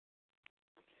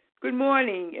Good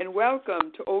morning and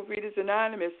welcome to Overeaters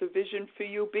Anonymous, a Vision for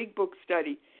You Big Book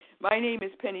Study. My name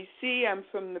is Penny C. I'm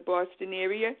from the Boston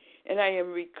area, and I am a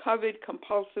recovered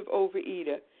compulsive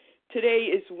overeater.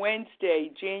 Today is Wednesday,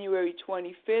 January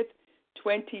 25th,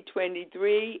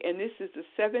 2023, and this is the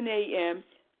 7 a.m.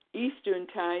 Eastern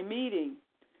Time meeting.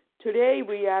 Today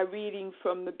we are reading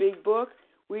from the Big Book.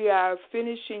 We are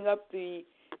finishing up the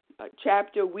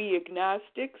chapter We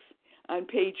Agnostics on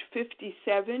page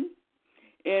 57.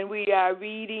 And we are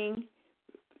reading,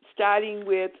 starting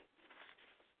with,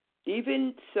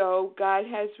 even so, God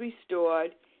has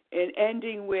restored, and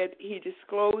ending with, He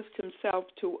disclosed Himself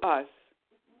to us.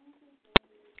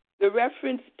 The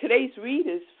reference, today's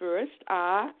readers first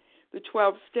are the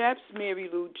 12 Steps, Mary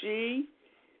Lou G.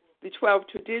 The 12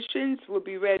 Traditions will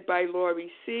be read by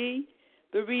Laurie C.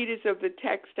 The readers of the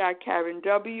text are Karen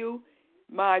W.,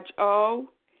 Marge O.,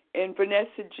 and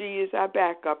Vanessa G. is our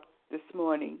backup this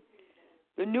morning.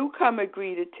 The newcomer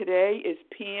greeted today is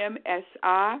Pam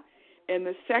S.R., and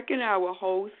the second hour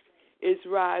host is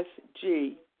Roz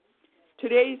G.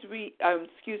 Today's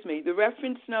the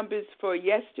reference numbers for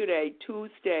yesterday,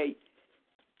 Tuesday,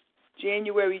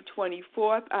 January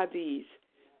 24th, are these.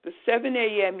 The 7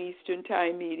 a.m. Eastern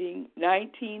Time meeting,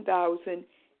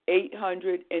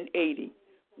 19,880,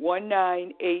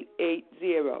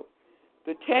 19880.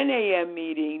 The 10 a.m.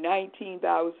 meeting,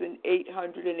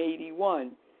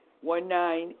 19,881.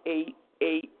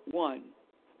 19881.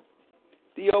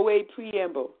 The OA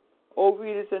Preamble.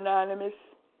 Overeaters Anonymous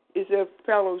is a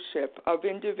fellowship of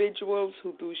individuals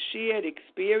who, through shared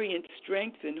experience,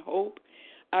 strength, and hope,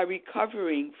 are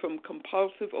recovering from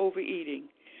compulsive overeating.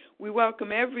 We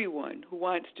welcome everyone who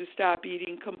wants to stop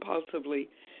eating compulsively.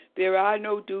 There are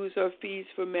no dues or fees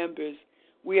for members.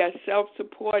 We are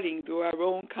self-supporting through our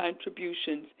own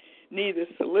contributions, neither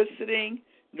soliciting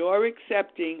nor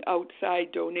accepting outside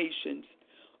donations.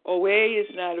 OA is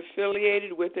not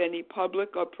affiliated with any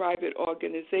public or private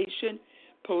organization,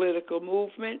 political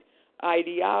movement,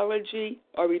 ideology,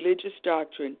 or religious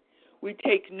doctrine. We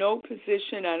take no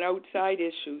position on outside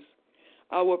issues.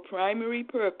 Our primary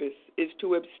purpose is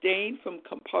to abstain from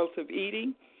compulsive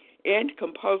eating and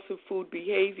compulsive food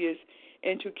behaviors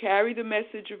and to carry the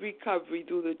message of recovery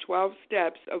through the 12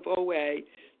 steps of OA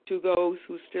to those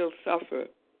who still suffer.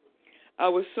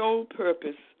 Our sole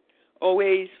purpose,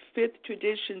 OA's fifth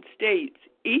tradition states,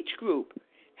 each group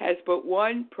has but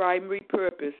one primary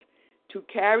purpose, to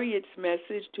carry its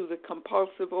message to the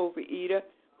compulsive overeater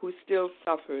who still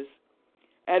suffers.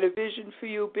 At a Vision for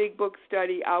You Big Book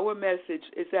Study, our message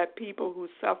is that people who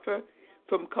suffer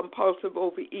from compulsive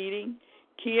overeating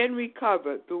can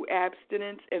recover through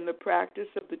abstinence and the practice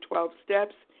of the 12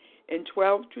 steps and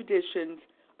 12 traditions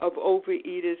of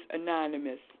Overeaters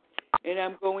Anonymous. And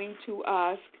I'm going to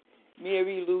ask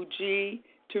Mary Lou G.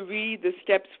 to read the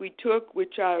steps we took,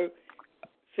 which are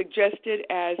suggested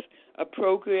as a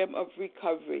program of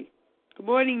recovery. Good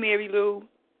morning, Mary Lou.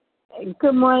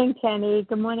 Good morning, Penny.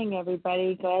 Good morning,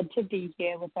 everybody. Glad to be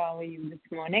here with all of you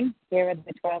this morning. Here are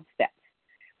the 12 steps.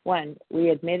 1, we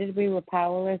admitted we were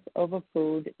powerless over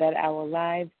food, that our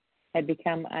lives had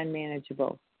become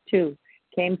unmanageable. 2,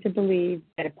 came to believe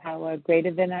that a power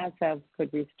greater than ourselves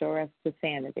could restore us to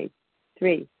sanity.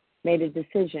 3, made a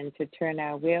decision to turn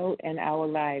our will and our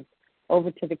lives over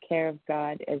to the care of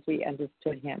God as we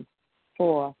understood Him.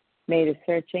 4, made a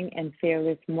searching and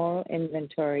fearless moral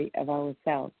inventory of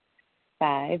ourselves.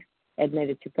 5,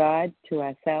 admitted to God, to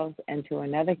ourselves, and to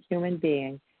another human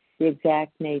being the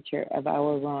exact nature of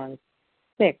our wrongs.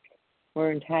 6,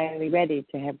 were entirely ready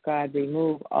to have God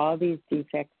remove all these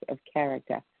defects of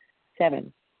character.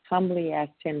 7, humbly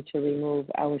asked Him to remove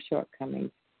our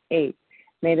shortcomings. 8,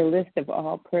 made a list of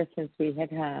all persons we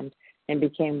had harmed and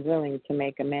became willing to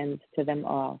make amends to them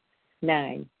all.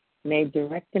 9, made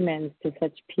direct amends to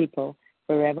such people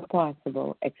wherever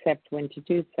possible, except when to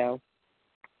do so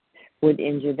would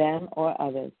injure them or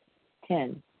others.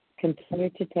 10,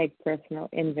 continued to take personal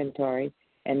inventory,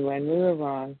 and when we were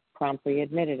wrong, promptly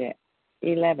admitted it.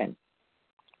 11,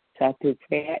 sought through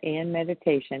prayer and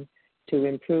meditation to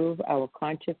improve our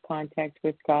conscious contact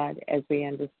with God as we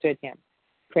understood Him,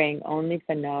 praying only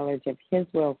for knowledge of His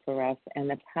will for us and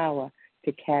the power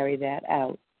to carry that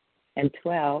out. And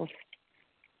 12,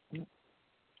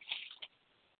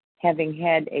 having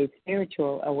had a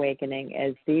spiritual awakening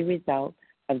as the result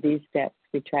of these steps,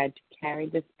 we tried to carry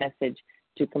this message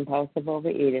to compulsive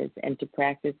overeaters and to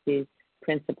practice these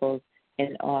principles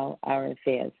in all our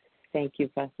affairs. Thank you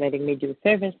for letting me do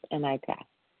service, and I pass.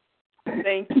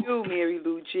 Thank you, Mary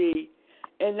Lou G.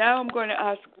 And now I'm going to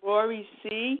ask Laurie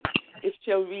C. if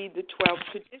she'll read the 12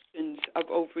 traditions of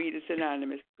Overeaters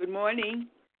Anonymous. Good morning.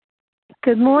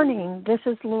 Good morning. This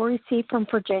is Lori C. from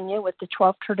Virginia with the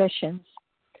 12 Traditions.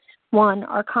 1.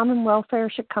 Our common welfare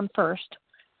should come first.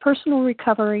 Personal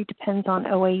recovery depends on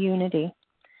OA unity.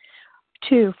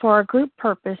 2. For our group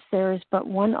purpose, there is but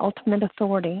one ultimate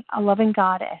authority, a loving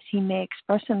God as he may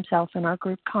express himself in our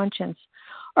group conscience.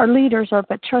 Our leaders are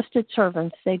but trusted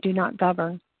servants. They do not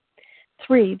govern.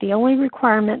 3. The only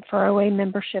requirement for OA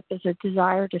membership is a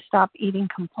desire to stop eating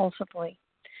compulsively.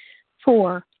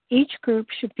 4. Each group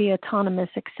should be autonomous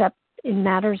except in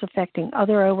matters affecting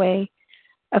other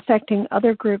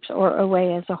groups or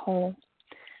OA as a whole.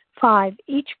 5.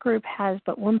 Each group has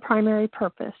but one primary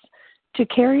purpose, to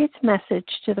carry its message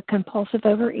to the compulsive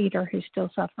overeater who still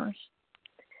suffers.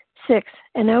 6.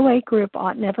 An OA group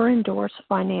ought never endorse,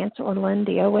 finance, or lend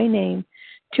the OA name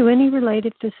to any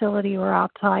related facility or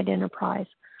outside enterprise,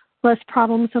 lest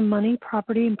problems of money,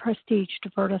 property, and prestige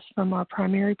divert us from our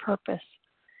primary purpose.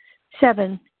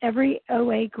 7. Every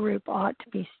OA group ought to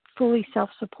be fully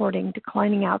self-supporting,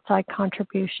 declining outside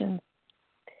contributions.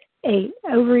 8.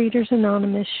 Overeaters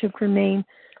Anonymous should remain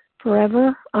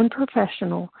forever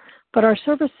unprofessional, but our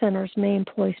service centers may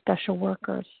employ special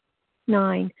workers.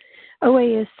 9.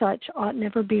 OA as such ought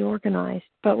never be organized,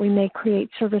 but we may create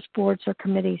service boards or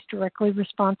committees directly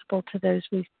responsible to those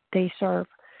they serve.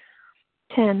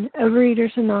 10.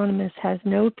 Overeaters Anonymous has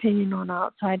no opinion on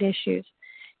outside issues.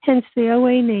 Hence, the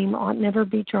OA name ought never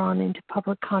be drawn into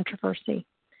public controversy.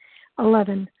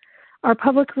 11. Our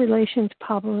public relations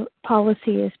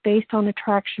policy is based on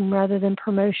attraction rather than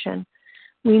promotion.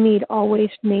 We need always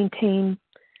maintain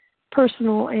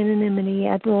personal anonymity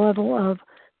at the level of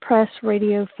press,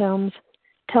 radio, films,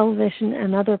 television,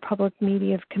 and other public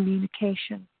media of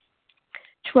communication.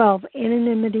 12.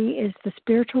 Anonymity is the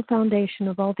spiritual foundation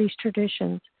of all these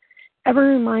traditions, ever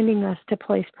reminding us to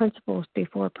place principles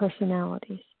before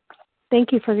personalities.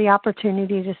 Thank you for the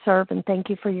opportunity to serve, and thank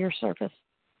you for your service.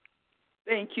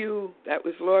 Thank you. That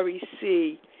was Lori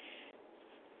C.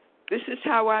 This is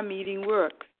how our meeting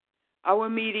works. Our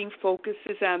meeting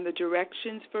focuses on the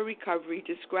directions for recovery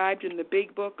described in the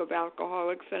Big Book of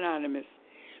Alcoholics Anonymous.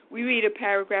 We read a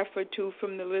paragraph or two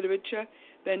from the literature,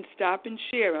 then stop and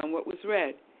share on what was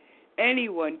read.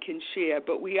 Anyone can share,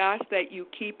 but we ask that you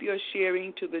keep your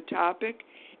sharing to the topic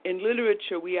and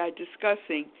literature we are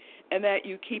discussing, and that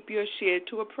you keep your share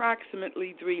to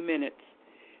approximately 3 minutes.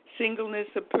 Singleness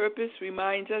of purpose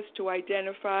reminds us to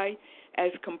identify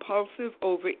as compulsive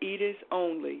overeaters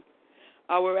only.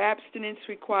 Our abstinence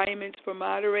requirements for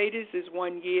moderators is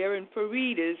 1 year, and for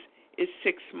readers is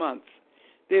 6 months.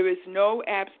 There is no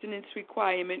abstinence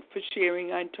requirement for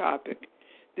sharing on topic.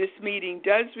 This meeting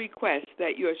does request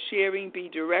that your sharing be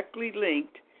directly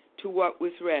linked to what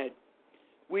was read.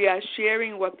 We are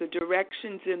sharing what the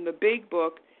directions in the Big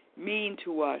Book mean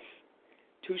to us.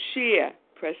 To share,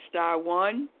 press star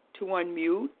 1 to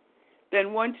unmute.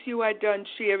 Then once you are done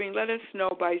sharing, let us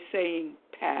know by saying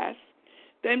pass.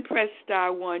 Then press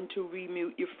star 1 to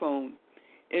remute your phone.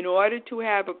 In order to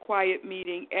have a quiet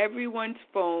meeting, everyone's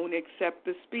phone except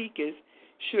the speaker's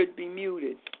should be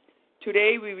muted.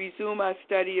 Today we resume our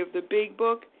study of the Big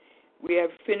Book. We are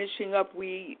finishing up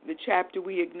the chapter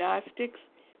We Agnostics,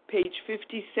 page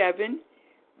 57,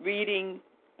 reading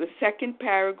the second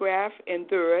paragraph and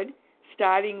third,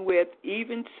 starting with,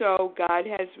 even so God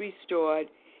has restored,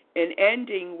 and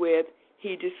ending with,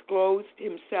 he disclosed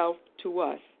himself to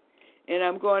us. And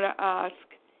I'm going to ask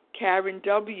Karen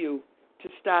W. to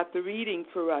start the reading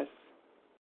for us.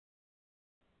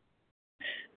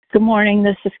 Good morning.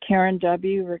 This is Karen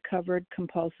W., recovered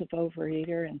compulsive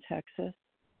overeater in Texas.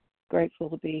 Grateful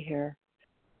to be here.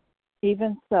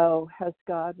 Even so has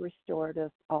God restored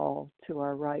us all to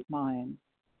our right minds.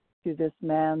 To this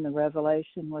man, the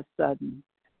revelation was sudden.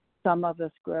 Some of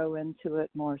us grow into it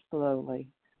more slowly,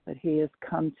 but he has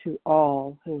come to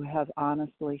all who have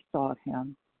honestly sought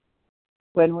him.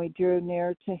 When we drew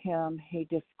near to him, he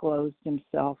disclosed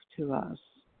himself to us.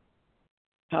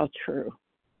 How true.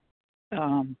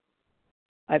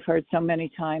 I've heard so many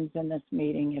times in this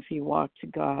meeting, if you walk to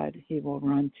God, he will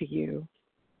run to you.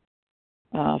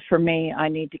 For me, I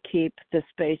need to keep the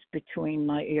space between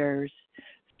my ears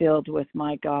filled with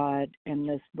my God and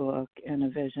this book and a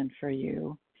vision for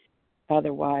you.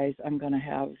 Otherwise, I'm going to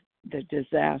have the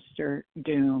disaster,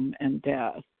 doom, and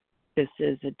death. This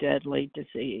is a deadly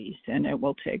disease, and it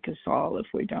will take us all if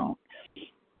we don't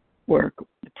work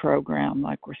the program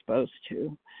like we're supposed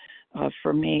to.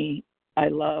 For me, I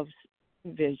love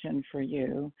vision for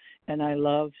you, and I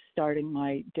love starting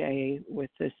my day with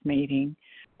this meeting.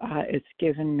 It's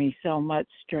given me so much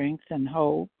strength and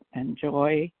hope and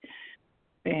joy,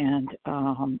 and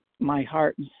my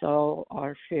heart and soul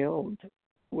are filled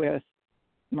with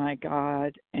my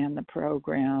God and the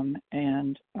program.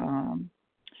 And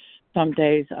some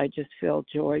days I just feel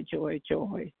joy,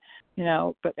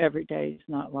 but every day is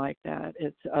not like that.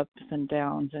 It's ups and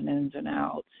downs and ins and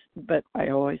outs, but I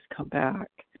always come back.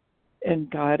 And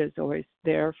God is always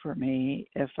there for me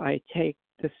if I take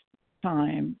this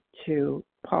time to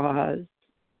pause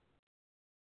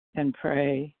and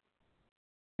pray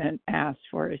and ask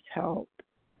for his help.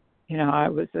 I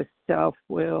was a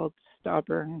self-willed,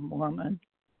 stubborn woman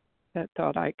that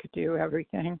thought I could do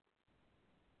everything.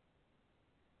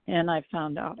 And I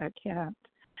found out I can't.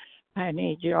 I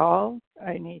need y'all.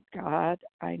 I need God.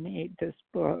 I need this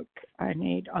book. I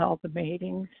need all the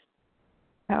meetings.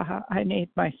 I need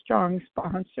my strong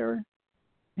sponsor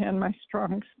and my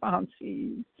strong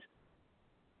sponsees.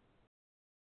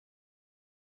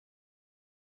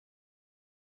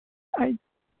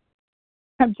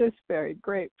 I'm just very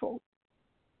grateful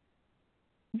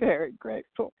to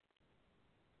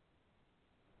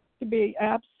be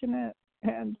abstinent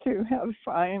and to have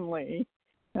finally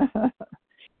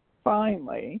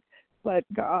let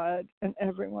God and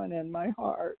everyone in my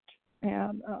heart.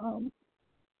 And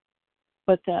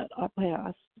with that, I'll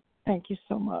pass. Thank you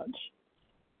so much.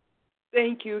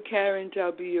 Thank you, Karen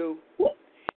W.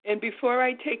 And before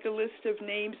I take a list of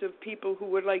names of people who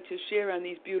would like to share on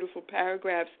these beautiful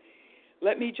paragraphs,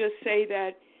 let me just say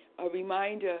that a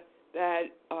reminder that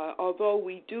although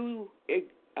we do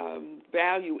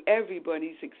value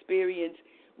everybody's experience,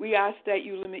 we ask that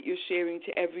you limit your sharing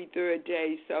to every third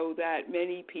day so that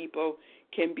many people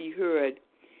can be heard.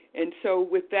 And so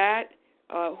with that,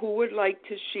 who would like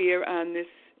to share on this?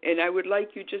 And I would like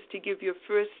you just to give your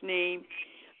first name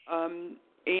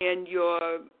and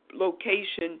your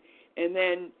location, and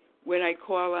then when I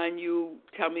call on you,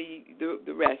 tell me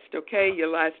the rest, okay? Your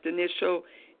last initial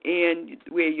and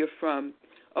where you're from.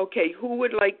 Okay, who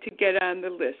would like to get on the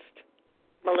list?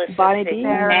 Melissa Bonnie B.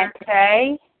 Sarah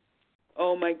K.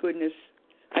 Oh, my goodness.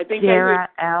 I think Sarah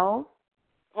L.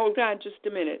 Hold on just a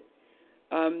minute.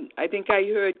 I think I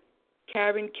heard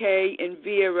Karen K. and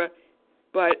Vera,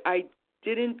 but I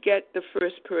didn't get the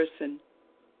first person.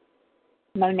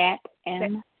 Monette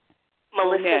M.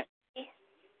 Melissa Monette.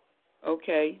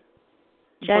 Okay.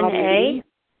 Jen Bonnie A. B.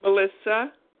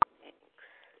 Melissa.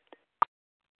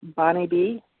 Bonnie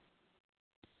B.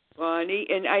 Bonnie.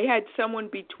 And I had someone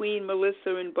between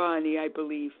Melissa and Bonnie, I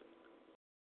believe.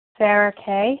 Sarah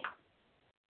K.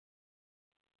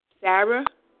 Sarah?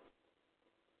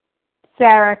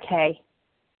 Sarah K.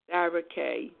 Sarah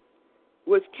K.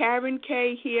 Was Karen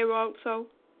K. here also?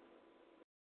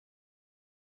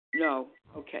 No.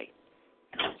 Okay.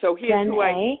 So here's Jen who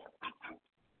A.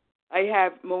 I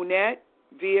have Monette,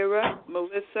 Vera,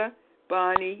 Melissa,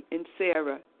 Bonnie, and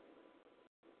Sarah.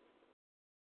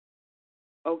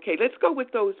 Okay, let's go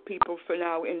with those people for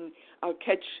now, and I'll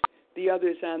catch the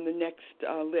others on the next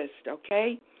list,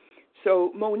 okay?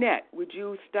 So, Monette, would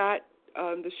you start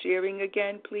the sharing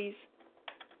again, please?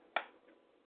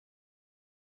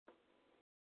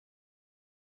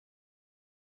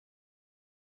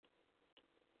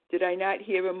 Did I not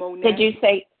hear a Monette? Did you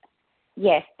say,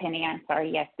 yes, Penny, I'm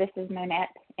sorry, yes, this is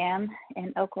Monette M.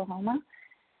 in Oklahoma.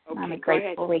 Okay, I'm a go ahead.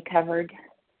 grateful, recovered,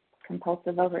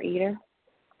 compulsive overeater.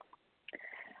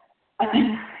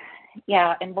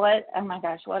 Yeah, and oh my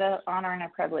gosh, what an honor and a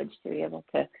privilege to be able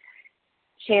to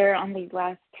share on these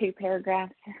last two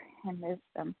paragraphs in this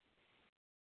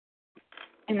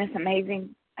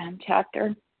amazing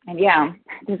chapter. And yeah,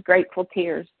 just grateful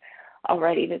tears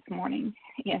already this morning.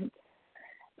 And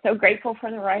so grateful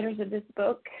for the writers of this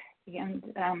book and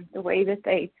the way that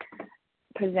they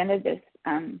presented this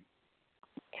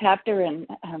chapter and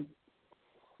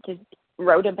just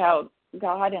wrote about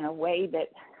God in a way that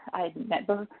I'd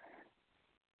never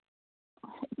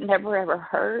ever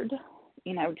heard,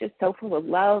 just so full of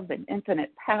love and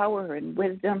infinite power and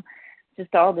wisdom,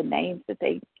 just all the names that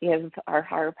they give our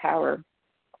higher power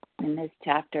in this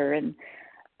chapter. And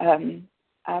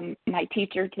my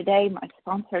teacher today, my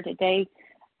sponsor today,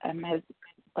 has,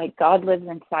 like, God lives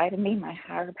inside of me, my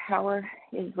higher power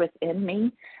is within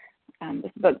me.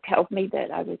 This book tells me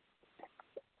that I was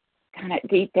kind of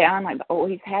deep down, I've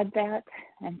always had that.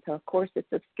 And so, of course, it's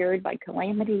obscured by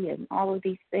calamity and all of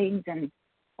these things. And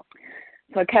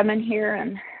so I come in here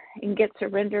and get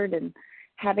surrendered and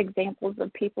have examples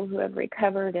of people who have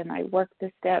recovered, and I work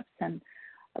the steps, and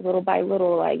little by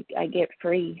little I get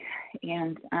free.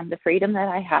 And the freedom that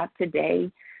I have today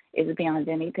is beyond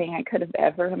anything I could have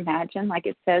ever imagined. Like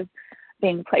it says,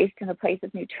 being placed in a place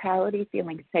of neutrality,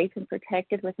 feeling safe and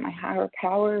protected with my higher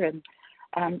power.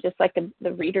 And just like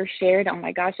the reader shared, oh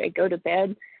my gosh, I go to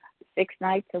bed 6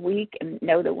 nights a week, and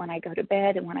know that when I go to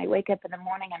bed and when I wake up in the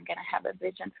morning, I'm going to have a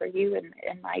vision for you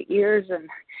in my ears and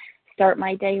start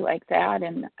my day like that.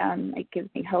 And it gives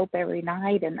me hope every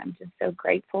night, and I'm just so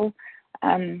grateful.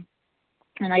 And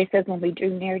I said, when we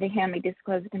drew near to him, he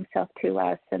disclosed himself to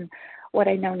us. And what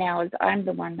I know now is I'm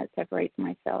the one that separates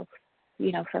myself,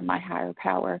 from my higher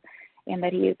power, and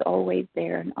that he is always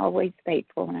there and always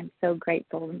faithful. And I'm so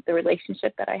grateful. And the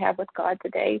relationship that I have with God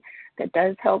today that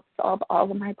does help solve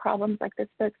all of my problems, like this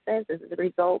book says, is the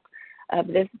result of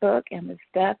this book and the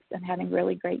steps and having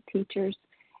really great teachers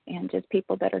and just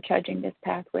people that are trudging this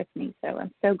path with me. So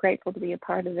I'm so grateful to be a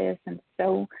part of this and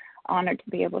so honored to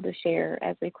be able to share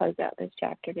as we close out this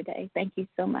chapter today. Thank you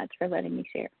so much for letting me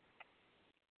share.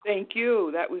 Thank you.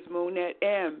 That was Monette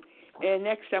M. And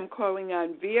next I'm calling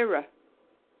on Vera.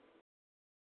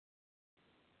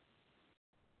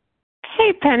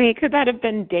 Hey, Penny, could that have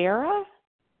been Dara?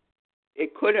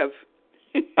 It could have.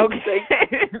 Okay,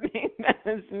 that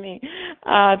was me.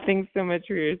 Thanks so much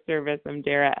for your service. I'm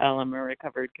Dara L. I'm a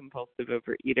recovered compulsive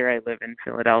overeater. I live in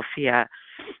Philadelphia.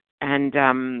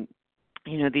 And,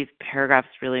 these paragraphs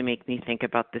really make me think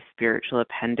about the spiritual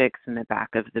appendix in the back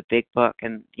of the big book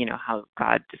and, how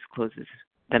God discloses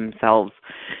themselves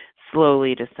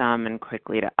slowly to some and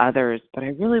quickly to others. But I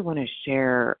really want to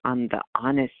share on the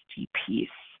honesty piece.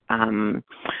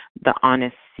 The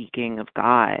honest seeking of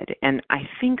God. And I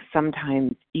think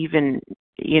sometimes even,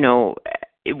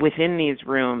 within these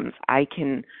rooms, I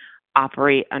can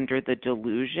operate under the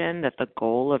delusion that the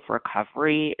goal of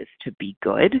recovery is to be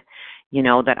good,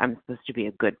 that I'm supposed to be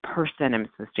a good person. I'm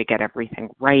supposed to get everything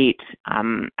right.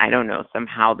 I don't know,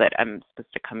 somehow that I'm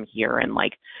supposed to come here and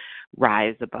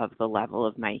rise above the level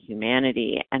of my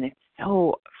humanity. And it's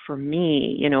so, for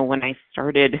me, when I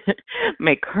started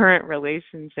my current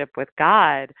relationship with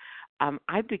God,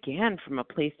 I began from a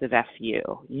place of FU,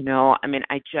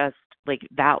 I just,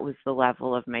 that was the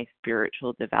level of my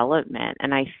spiritual development.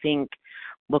 And I think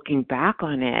looking back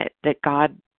on it, that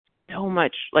God so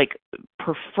much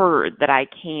preferred that I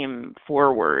came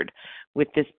forward with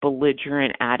this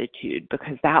belligerent attitude,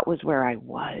 because that was where I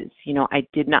was.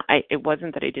 It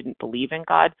wasn't that I didn't believe in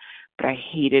God, but I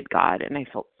hated God and I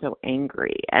felt so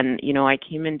angry. And, I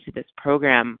came into this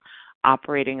program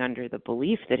operating under the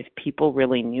belief that if people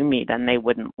really knew me, then they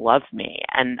wouldn't love me.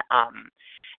 And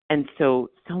so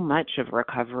much of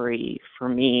recovery for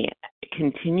me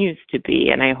continues to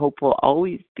be, and I hope will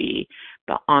always be,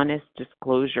 the honest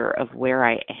disclosure of where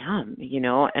I am,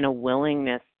 and a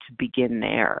willingness to begin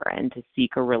there and to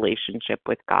seek a relationship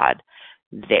with God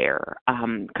there.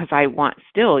 Because I want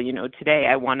still, today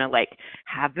I want to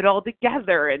have it all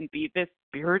together and be this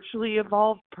spiritually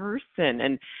evolved person.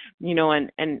 And,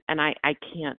 and I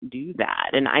can't do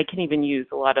that. And I can even use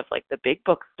a lot of the big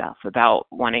book stuff about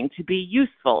wanting to be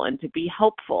useful and to be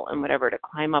helpful and whatever, to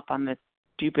climb up on this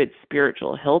stupid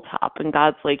spiritual hilltop. And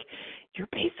God's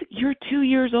you're 2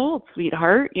 years old,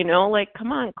 sweetheart,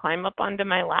 come on, climb up onto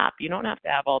my lap. You don't have to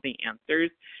have all the answers.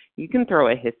 You can throw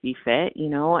a hissy fit,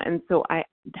 and so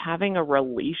having a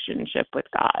relationship with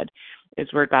God is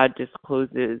where God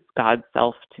discloses God's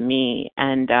self to me.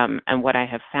 And what I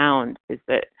have found is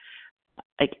that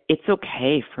it's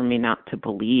okay for me not to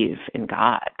believe in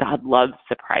God. God loves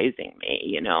surprising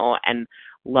me, and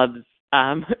loves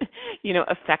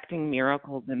affecting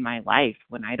miracles in my life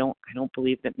when I don't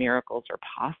believe that miracles are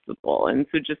possible. And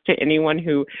so just to anyone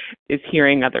who is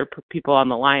hearing other people on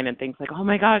the line and thinks oh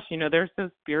my gosh, they're so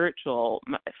spiritual.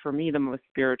 For me, the most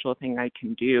spiritual thing I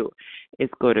can do is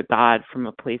go to God from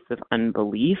a place of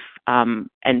unbelief,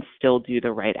 and still do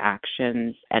the right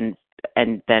actions and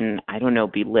then,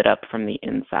 be lit up from the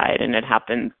inside. And it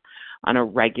happens on a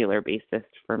regular basis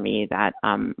for me that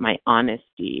my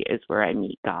honesty is where I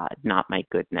meet God, not my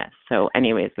goodness. So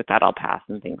anyways, with that, I'll pass,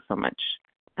 and thanks so much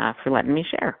for letting me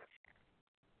share.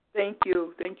 Thank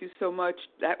you. Thank you so much.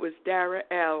 That was Dara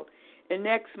L. And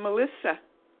next, Melissa.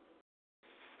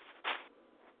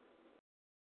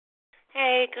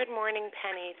 Hey, good morning,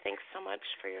 Penny. Thanks so much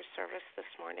for your service this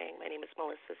morning. My name is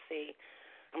Melissa C.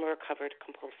 I'm a recovered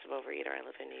compulsive overeater. I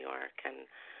live in New York, and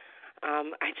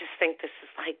I just think this is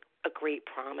a great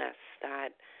promise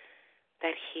that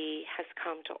he has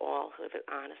come to all who have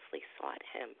honestly sought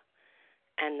him,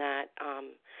 and that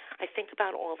I think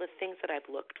about all the things that I've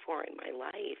looked for in my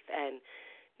life, and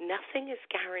nothing is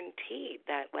guaranteed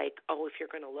that if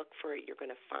you're going to look for it, you're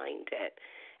going to find it,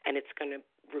 and it's going to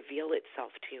reveal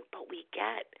itself to you. But we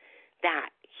get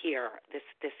that here,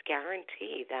 this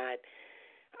guarantee that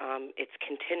it's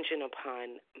contingent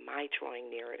upon my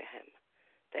drawing nearer to him.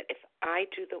 That if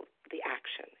I do the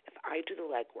action, if I do the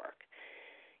legwork,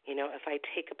 If I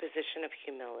take a position of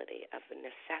humility, of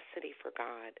necessity for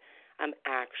God, I'm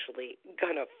actually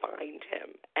going to find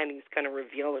him, and he's going to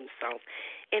reveal himself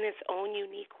in his own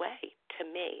unique way to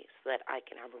me so that I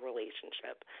can have a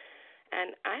relationship.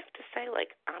 And I have to say,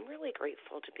 I'm really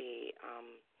grateful to be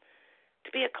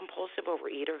a compulsive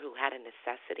overeater who had a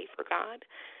necessity for God,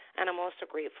 and I'm also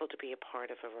grateful to be a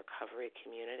part of a recovery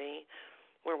community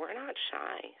where we're not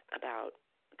shy about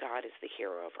God as the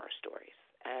hero of our stories.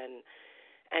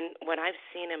 And what I've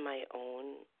seen in my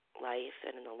own life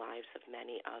and in the lives of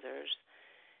many others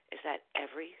is that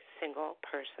every single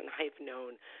person I've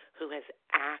known who has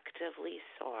actively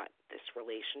sought this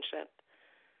relationship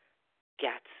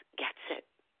gets it.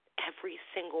 Every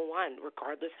single one,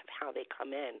 regardless of how they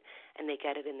come in, and they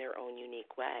get it in their own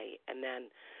unique way. And then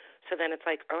it's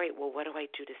like, all right, well, what do I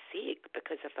do to seek?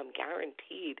 Because if I'm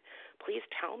guaranteed, please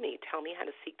tell me how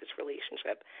to seek this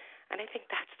relationship. And I think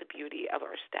that's the beauty of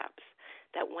our steps,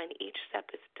 that when each step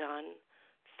is done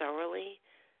thoroughly,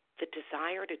 the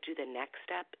desire to do the next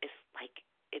step is like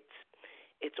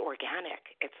it's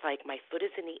organic. It's like my foot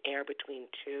is in the air between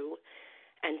 2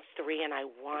 and 3, and I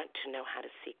want to know how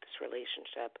to seek this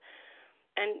relationship.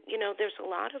 And there's a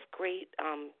lot of great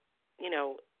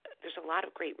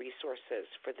resources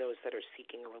for those that are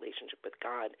seeking a relationship with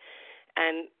God,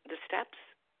 and the steps,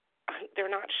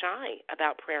 they're not shy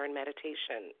about prayer and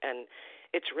meditation, and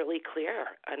it's really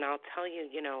clear. And I'll tell you,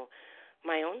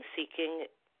 my own seeking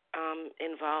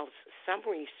involves some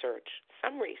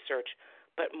research,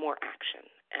 but more action.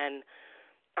 And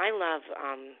I love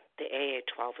the AA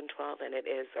 12 and 12, and it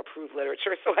is approved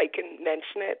literature, so I can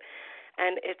mention it.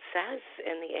 And it says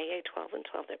in the AA 12 and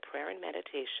 12 that prayer and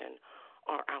meditation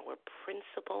are our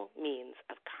principal means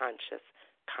of conscious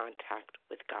contact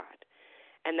with God.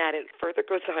 And that it further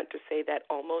goes on to say that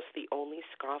almost the only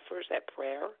scoffers at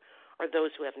prayer are those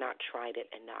who have not tried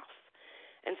it enough.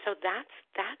 And so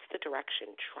that's the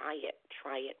direction. Try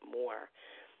it more.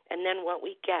 And then what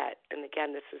we get, and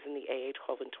again, this is in the AA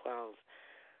 12 and 12,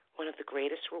 one of the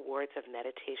greatest rewards of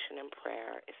meditation and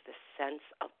prayer is the sense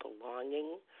of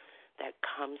belonging that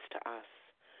comes to us.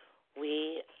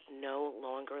 We no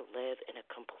longer live in a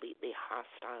completely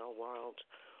hostile world.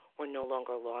 We're no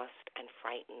longer lost and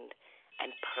frightened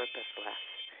and purposeless.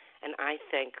 And I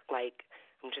think,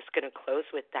 I'm just going to close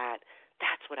with that.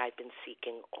 That's what I've been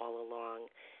seeking all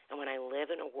along. And when I live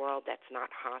in a world that's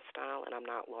not hostile and I'm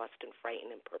not lost and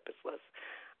frightened and purposeless,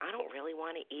 I don't really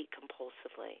want to eat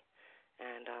compulsively.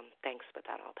 And thanks, but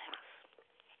that I'll pass.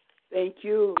 Thank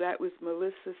you. That was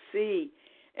Melissa C.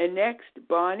 And next,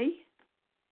 Bonnie.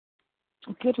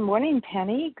 Good morning,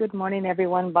 Penny. Good morning,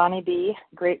 everyone. Bonnie B.,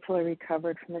 gratefully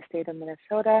recovered from the state of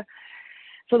Minnesota.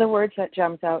 So the words that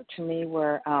jumped out to me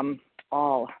were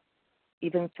all.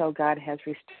 Even so, God has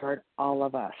restored all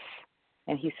of us.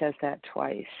 And he says that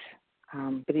twice.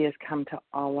 But he has come to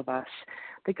all of us.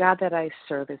 The God that I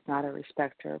serve is not a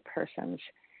respecter of persons.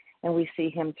 And we see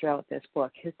him throughout this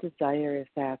book. His desire is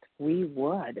that we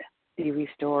would be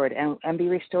restored. And be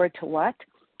restored to what?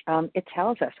 It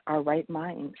tells us our right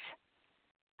minds.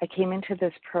 I came into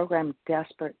this program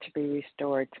desperate to be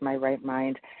restored to my right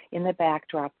mind. In the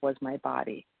backdrop was my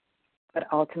body. But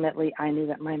ultimately, I knew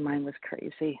that my mind was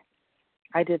crazy.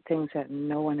 I did things that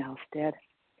no one else did.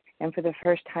 And for the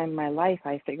first time in my life,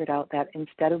 I figured out that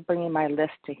instead of bringing my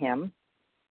list to him,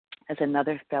 as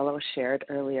another fellow shared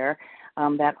earlier,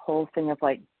 that whole thing of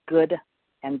good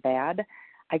and bad,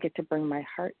 I get to bring my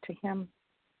heart to him.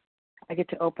 I get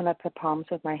to open up the palms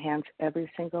of my hands every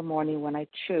single morning when I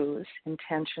choose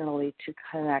intentionally to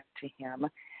connect to him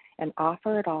and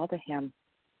offer it all to him,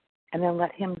 and then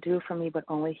let him do for me what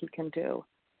only he can do.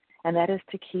 And that is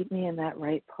to keep me in that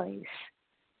right place.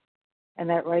 And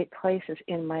that right place is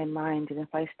in my mind. And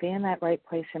if I stay in that right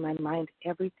place in my mind,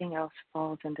 everything else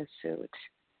falls into suit.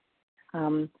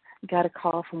 Got a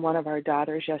call from one of our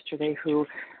daughters yesterday who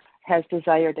has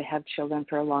desired to have children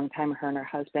for a long time, her and her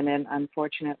husband, and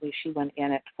unfortunately she went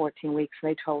in at 14 weeks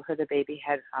and they told her the baby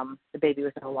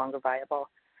was no longer viable.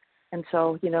 And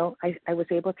so, I was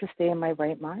able to stay in my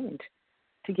right mind,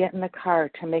 to get in the car,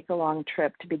 to make a long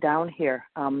trip, to be down here,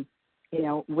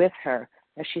 with her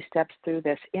as she steps through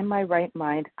this, in my right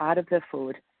mind, out of the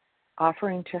food,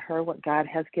 offering to her what God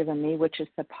has given me, which is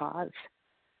the pause,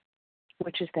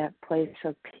 which is that place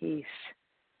of peace.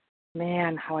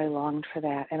 Man, how I longed for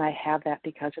that. And I have that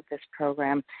because of this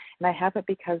program. And I have it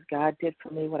because God did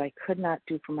for me what I could not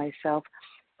do for myself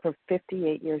for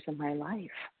 58 years of my life.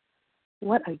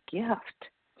 What a gift.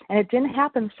 And it didn't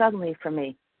happen suddenly for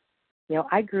me.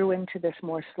 I grew into this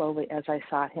more slowly as I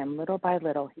sought him. Little by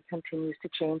little, he continues to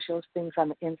change those things on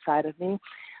the inside of me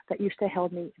that used to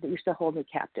hold me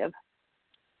captive.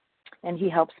 And he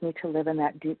helps me to live in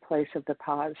that deep place of the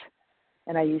pause.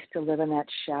 And I used to live in that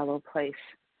shallow place,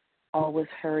 always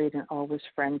hurried and always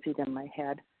frenzied in my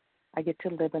head. I get to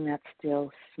live in that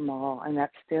still small and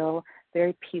that still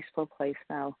very peaceful place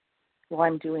now while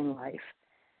I'm doing life.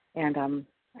 And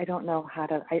I don't know how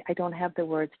to, I don't have the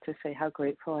words to say how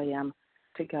grateful I am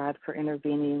to God for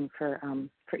intervening for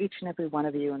each and every one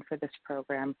of you and for this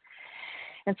program.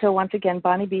 And so once again,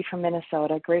 Bonnie B. from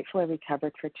Minnesota, gratefully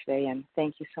recovered for today. And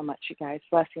thank you so much, you guys.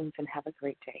 Blessings and have a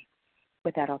great day.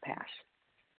 With that, I'll pass.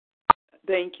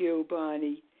 Thank you,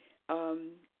 Bonnie.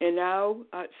 And now,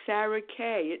 Sarah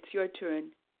Kay, it's your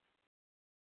turn.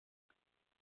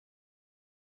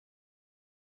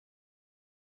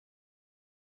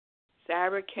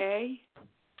 Sarah Kay?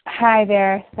 Hi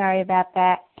there. Sorry about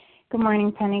that. Good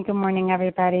morning, Penny. Good morning,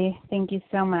 everybody. Thank you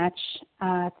so much.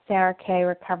 It's Sarah Kay,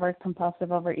 recovered compulsive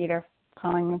overeater,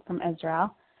 calling in from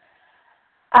Israel.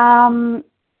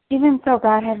 Even so,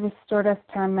 God had restored us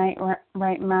to our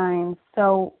right minds.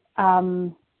 So,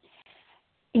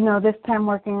 this time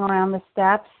working around the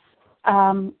steps,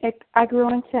 I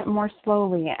grew into it more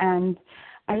slowly. And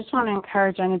I just want to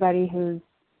encourage anybody who's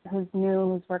new,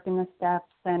 who's working the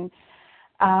steps, and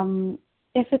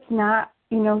if it's not,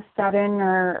 sudden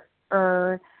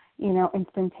or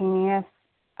instantaneous,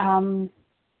 it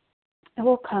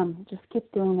will come. Just keep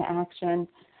doing the action.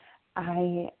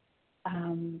 I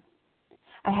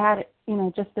had,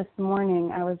 just this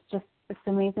morning, it's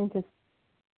amazing to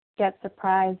get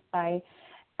surprised by,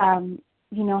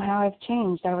 how I've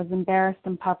changed. I was embarrassed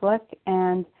in public,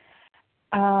 and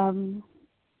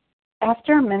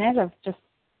after a minute of just,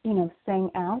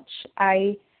 saying ouch,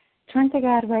 I turned to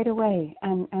God right away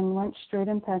and went straight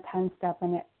into a 10-step,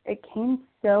 and it came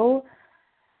so,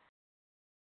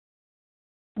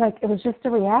 like, it was just a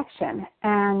reaction,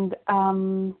 and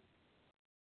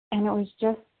it was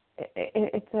just,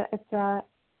 it's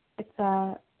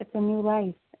a new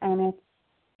life, and it's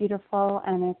beautiful,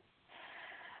 and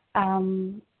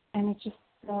it's just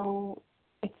so,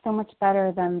 it's so much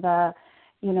better than the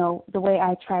way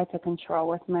I try to control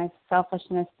with my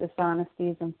selfishness,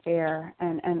 dishonesties, and fear,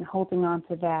 and holding on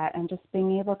to that, and just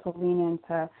being able to lean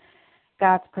into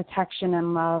God's protection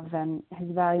and love and his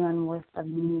value and worth of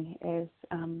me is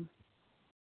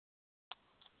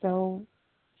so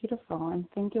beautiful. And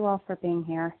thank you all for being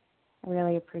here. I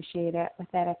really appreciate it. With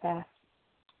that, I pass.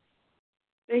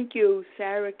 Thank you,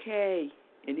 Sarah Kay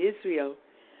in Israel.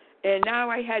 And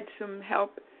now I had some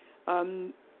help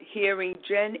hearing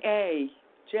Jen A.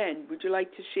 Jen, would you like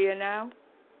to share now?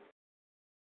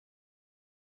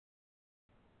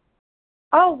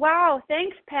 Oh, wow.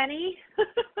 Thanks, Penny.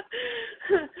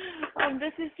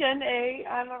 This is Jen A.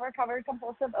 I'm a recovered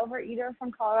compulsive overeater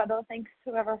from Colorado. Thanks,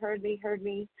 whoever heard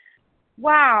me.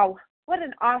 Wow. What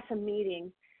an awesome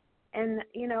meeting. And,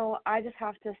 I just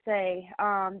have to say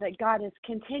that God is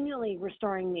continually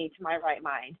restoring me to my right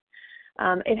mind.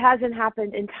 It hasn't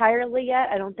happened entirely yet.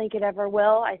 I don't think it ever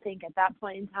will. I think at that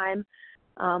point in time,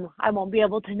 I won't be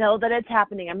able to know that it's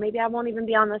happening. And maybe I won't even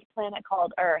be on this planet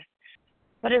called Earth.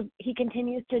 But he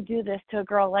continues to do this to a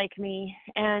girl like me.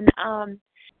 And,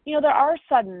 there are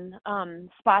sudden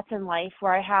spots in life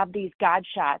where I have these God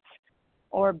shots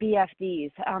or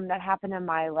BFDs that happen in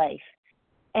my life.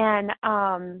 And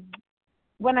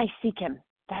when I seek him,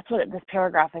 that's what this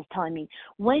paragraph is telling me.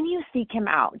 When you seek him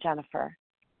out, Jennifer,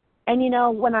 and,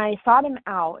 when I sought him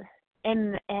out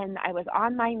and I was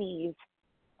on my knees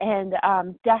and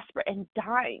desperate and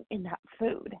dying in that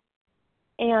food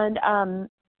and,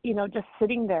 just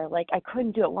sitting there, like I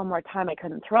couldn't do it one more time. I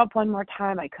couldn't throw up one more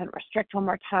time. I couldn't restrict one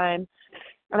more time.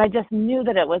 And I just knew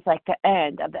that it was like the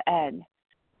end of the end.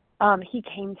 He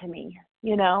came to me,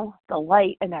 the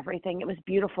light and everything. It was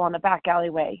beautiful in the back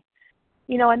alleyway.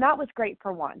 And that was great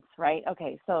for once, right?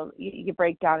 Okay, so you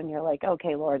break down and you're like,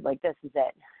 okay, Lord, like this is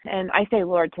it. And I say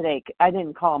Lord today. I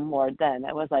didn't call him Lord then.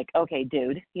 It was like, okay,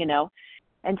 dude,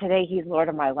 And today he's Lord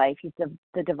of my life. He's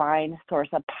the divine source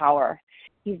of power.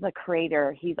 He's the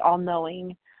creator. He's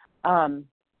all-knowing.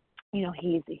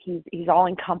 He's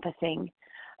all-encompassing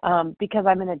because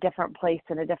I'm in a different place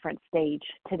and a different stage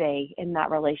today in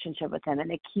that relationship with him,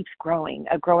 and it keeps growing,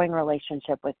 a growing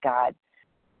relationship with God.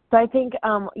 So I think,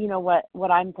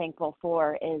 what I'm thankful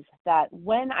for is that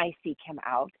when I seek him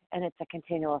out, and it's a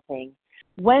continual thing,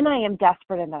 when I am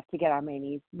desperate enough to get on my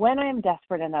knees, when I am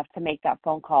desperate enough to make that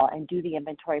phone call and do the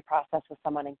inventory process with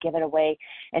someone and give it away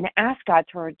and ask God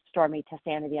to restore me to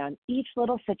sanity on each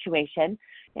little situation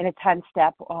in a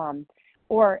 10-step,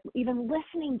 or even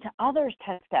listening to others'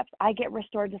 10 steps, I get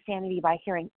restored to sanity by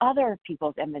hearing other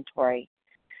people's inventory.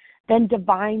 Then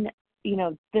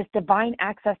this divine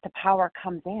access to power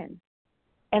comes in.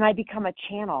 and I become a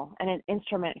channel and an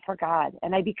instrument for God,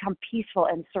 and I become peaceful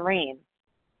and serene.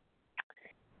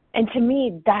 And to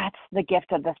me, that's the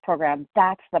gift of this program.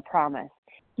 That's the promise.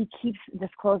 He keeps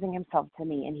disclosing himself to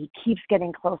me, and he keeps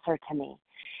getting closer to me.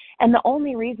 And the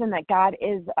only reason that God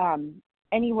is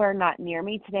anywhere not near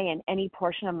me today in any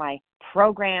portion of my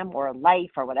program or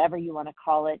life or whatever you want to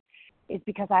call it is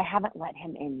because I haven't let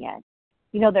him in yet.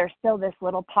 You know, there's still this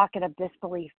little pocket of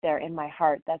disbelief there in my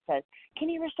heart that says, can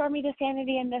you restore me to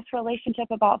sanity in this relationship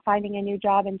about finding a new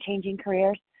job and changing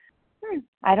careers?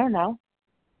 I don't know.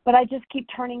 But I just keep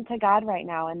turning to God right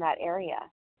now in that area,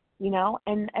 you know,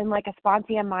 and like a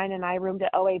sponsee of mine and I roomed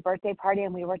at OA birthday party,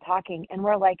 and we were talking, and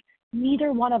we're like,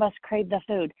 neither one of us crave the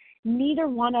food. Neither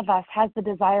one of us has the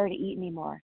desire to eat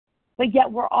anymore. But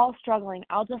yet we're all struggling.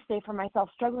 I'll just say for myself,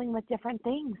 struggling with different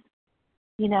things,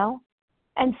 you know.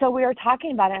 And so we were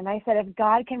talking about it, and I said, if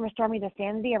God can restore me to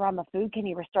sanity around the food, can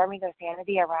he restore me to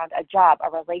sanity around a job, a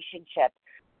relationship,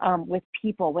 with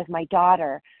people, with my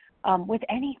daughter, with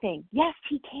anything? Yes,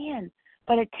 he can,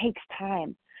 but it takes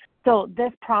time. So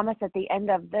this promise at the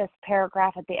end of this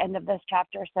paragraph, at the end of this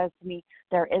chapter, says to me,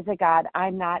 there is a God.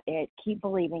 I'm not it. Keep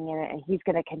believing in it, and he's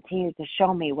going to continue to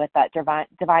show me with that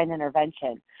divine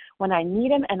intervention. When I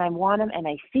need him and I want him and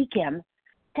I seek him,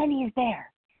 then he's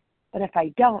there. But if I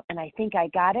don't and I think I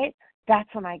got it,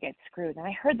 that's when I get screwed. And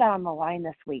I heard that on the line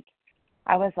this week.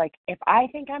 I was like, if I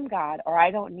think I'm God or I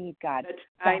don't need God,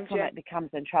 that's when it becomes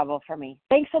in trouble for me.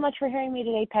 Thanks so much for hearing me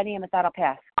today, Penny, and with that, I'll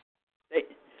pass.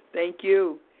 Thank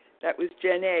you. That was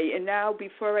Jen A. And now,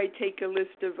 before I take a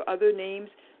list of other names,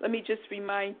 let me just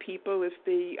remind people, if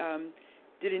they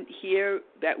didn't hear,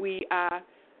 that we are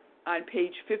on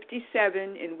page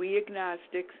 57 in We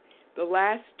Agnostics, the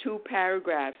last two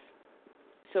paragraphs.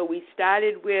 So we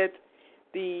started with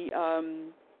the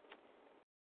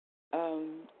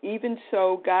even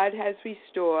so, God has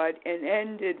restored, and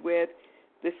ended with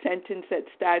the sentence that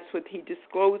starts with, he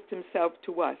disclosed himself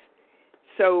to us.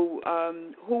 So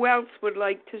who else would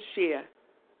like to share?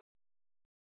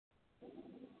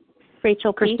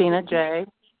 Rachel Christina J.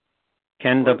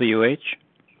 Ken W.H.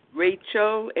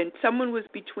 Rachel, and someone was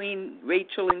between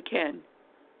Rachel and Ken.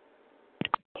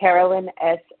 Carolyn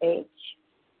S.H.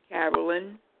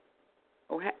 Carolyn.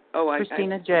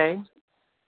 Christina J.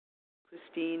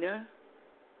 Christina.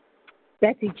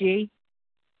 Becky G.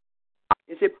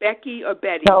 Is it Becky or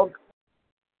Betty?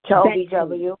 Toby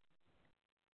W.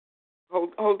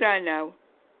 Hold on now.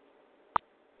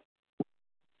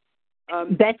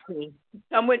 Betsy.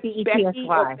 Someone, B-E-T-S-Y. Becky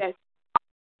or Betsy?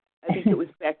 I think it was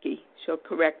Becky. She'll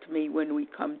correct me when we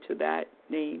come to that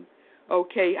name.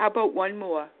 Okay, how about one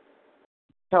more?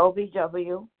 Toby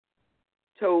W.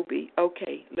 Toby.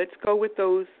 Okay, let's go with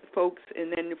those folks,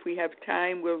 and then if we have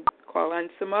time, we'll call on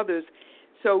some others.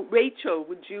 So, Rachel,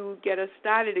 would you get us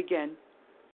started again?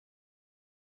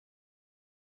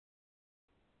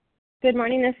 Good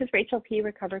morning. This is Rachel P.,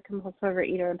 recovered compulsive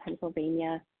overeater in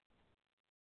Pennsylvania.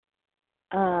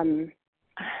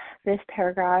 This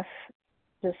paragraph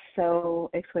just so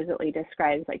exquisitely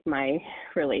describes like my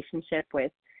relationship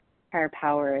with higher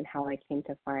power and how I came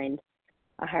to find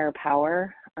a higher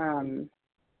power.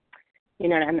 You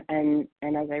know, and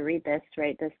as I read this,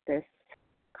 right, this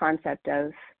concept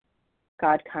of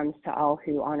God comes to all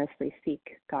who honestly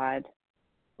seek God.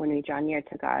 When we draw near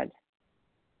to God,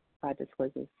 God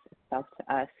discloses himself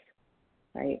to us,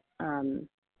 right? I'm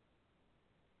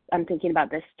thinking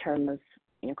about this term of,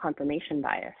 you know, confirmation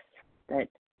bias, that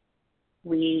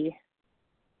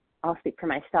I'll speak for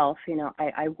myself, you know,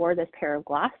 I wore this pair of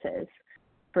glasses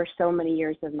for so many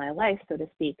years of my life, so to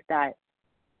speak, that,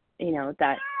 you know,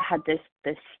 that had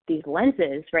these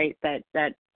lenses, right,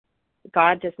 that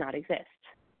God does not exist.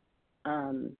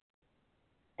 And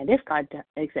if God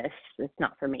exists, it's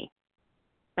not for me.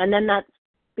 And then that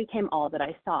became all that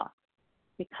I saw,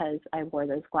 because I wore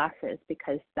those glasses,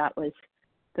 because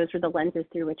those were the lenses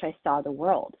through which I saw the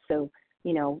world. So,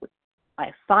 you know,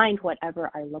 I find whatever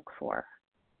I look for.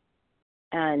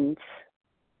 And,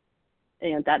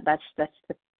 you know, that's the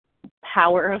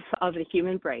power of the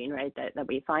human brain, right? That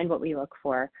we find what we look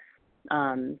for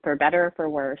better or for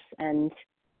worse. And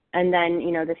then,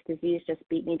 you know, this disease just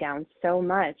beat me down so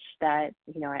much that,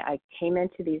 you know, I came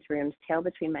into these rooms, tail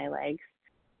between my legs,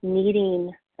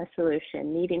 needing a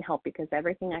solution, needing help, because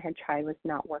everything I had tried was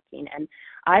not working. And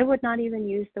I would not even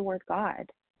use the word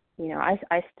God. You know,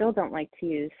 I still don't like to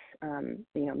use,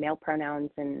 you know, male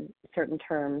pronouns in certain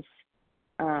terms.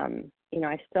 You know,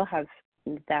 I still have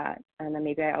that, and then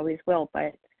maybe I always will.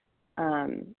 But,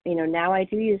 you know, now I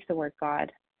do use the word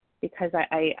God, because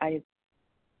I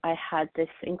had this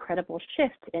incredible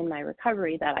shift in my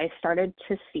recovery that I started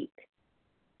to seek.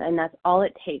 And that's all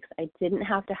it takes. I didn't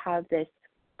have to have this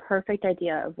perfect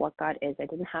idea of what God is. I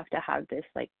didn't have to have this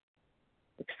like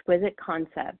exquisite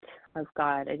concept of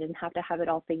God. I didn't have to have it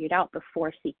all figured out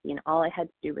before seeking. All I had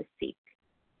to do was seek,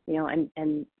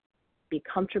 and be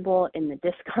comfortable in the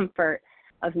discomfort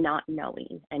of not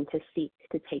knowing, and to seek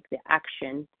to take the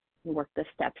action and work the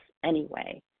steps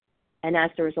anyway. And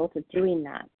as a result of doing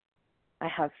that, I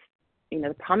have,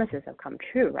 the promises have come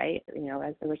true, right?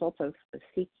 As a result of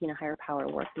seeking a higher power,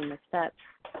 working the steps,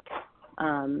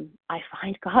 I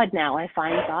find God now. I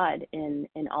find God in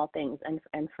all things. And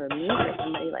for me, for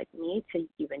somebody like me to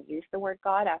even use the word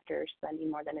God after spending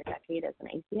more than a decade as an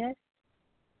atheist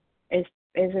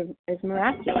is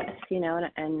miraculous,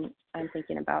 and I'm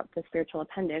thinking about the spiritual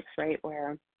appendix, right,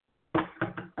 where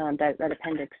that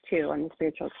appendix 2 on the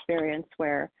spiritual experience,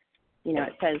 where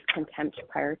it says contempt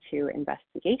prior to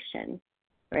investigation,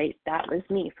 right? That was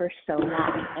me for so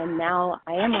long, and now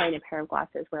I am wearing a pair of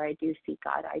glasses where I do see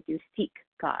God. I do seek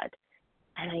God,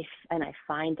 and I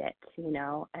find it,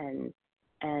 and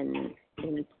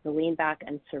to lean back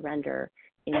and surrender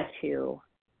into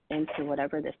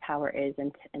whatever this power is,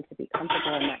 and to be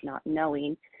comfortable in that not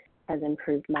knowing has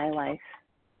improved my life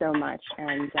so much.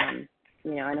 And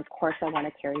and of course I want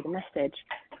to carry the message,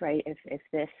 right? If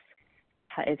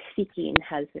seeking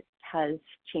has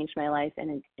changed my life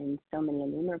in so many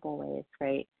innumerable ways,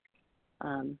 right?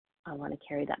 I want to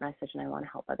carry that message, and I want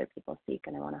to help other people seek,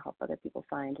 and I want to help other people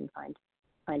find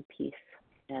peace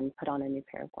and put on a new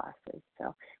pair of glasses.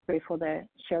 So grateful to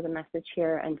share the message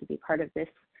here and to be part of this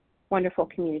wonderful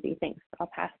community. Thanks. I'll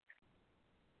pass.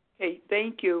 Okay,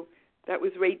 thank you. That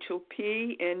was Rachel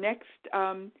P. And next,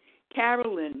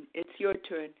 Carolyn, it's your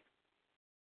turn.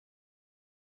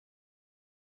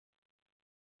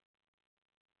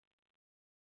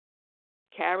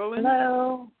 Carolyn?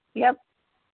 Hello. Yep.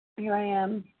 Here I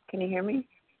am. Can you hear me?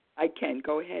 I can.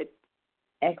 Go ahead.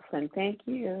 Excellent. Thank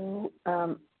you.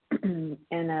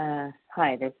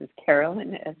 Hi, this is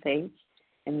Carolyn, S.H.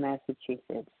 in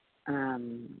Massachusetts.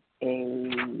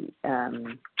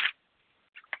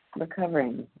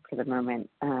 Recovering for the moment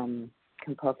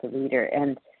compulsive eater,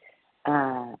 and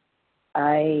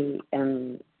I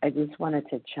just wanted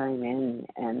to chime in,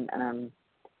 and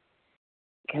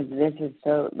because this is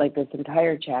so, like, this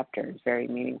entire chapter is very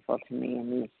meaningful to me,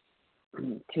 and these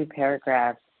 2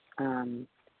 paragraphs, and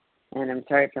I'm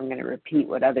sorry if I'm going to repeat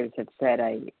what others have said.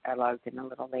 I logged in a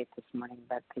little late this morning,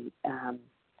 but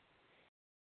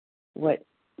what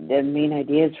the main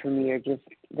ideas for me are just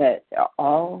that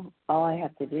all I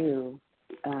have to do,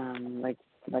 like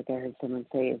I heard someone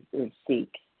say, is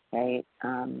seek, right?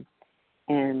 And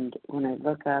when I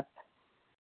look up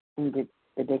in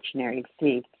the dictionary,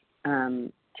 seek,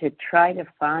 to try to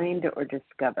find or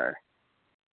discover.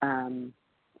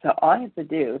 So all I have to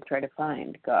do is try to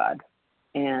find God.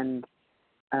 And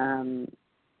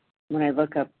when I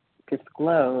look up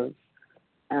disclose,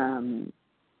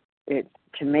 it's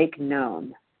to make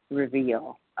known,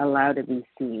 reveal, allow to be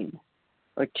seen,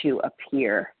 or to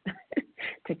appear,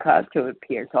 to cause to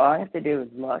appear. So all I have to do is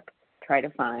look, try to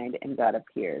find, and God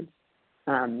appears.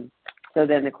 So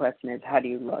then the question is, how do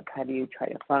you look? How do you try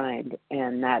to find?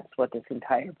 And that's what this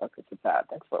entire book is about.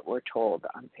 That's what we're told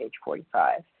on page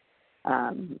 45,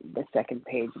 the second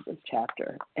page of this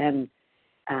chapter. And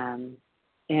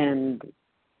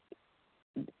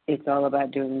it's all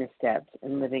about doing the steps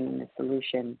and living in the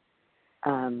solution.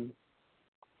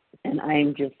 And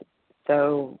I'm just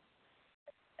so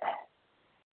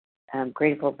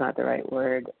grateful is not the right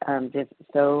word. Just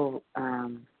so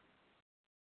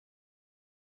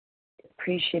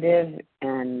appreciative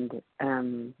and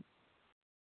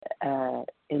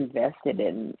invested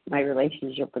in my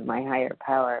relationship with my higher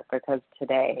power, because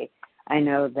today I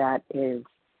know that is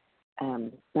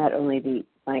not only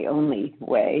my only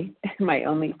way, my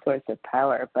only source of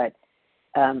power, but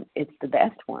it's the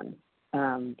best one.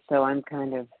 So I'm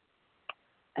kind of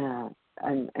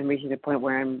I'm reaching a point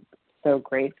where I'm so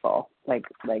grateful, like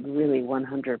really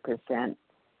 100%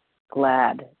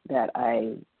 glad that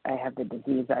I have the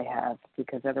disease I have,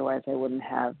 because otherwise I wouldn't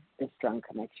have this strong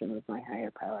connection with my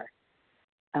higher power.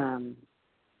 And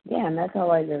that's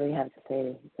all I really have to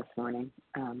say this morning.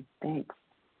 Thanks.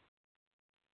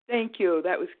 Thank you.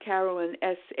 That was Carolyn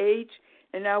S.H.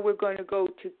 And now we're going to go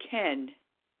to Ken.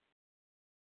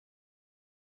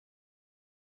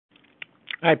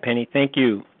 Hi, Penny. Thank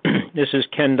you. This is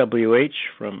Ken W.H.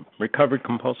 from Recovered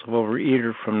Compulsive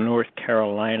Overeater from North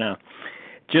Carolina.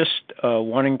 Just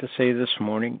wanting to say this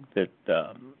morning that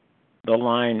the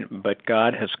line, but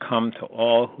God has come to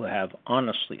all who have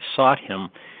honestly sought him,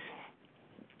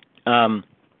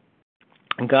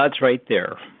 God's right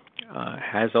there.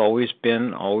 has always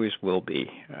been, always will be.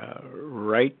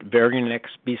 Right very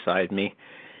next beside me,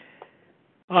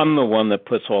 I'm the one that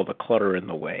puts all the clutter in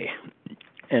the way.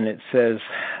 And it says,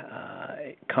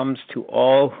 it comes to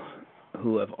all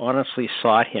who have honestly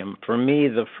sought him. For me,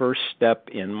 the first step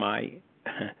in my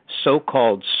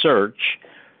so-called search,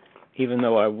 even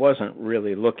though I wasn't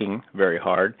really looking very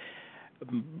hard,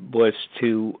 was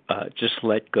to just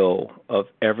let go of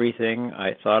everything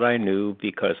I thought I knew,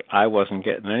 because I wasn't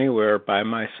getting anywhere by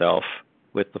myself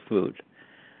with the food.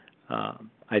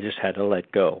 I just had to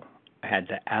let go. I had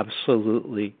to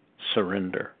absolutely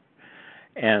surrender.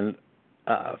 And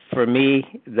for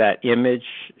me, that image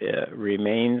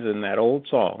remains in that old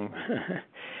song.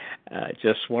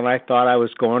 Just when I thought I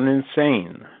was going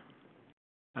insane,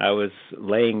 I was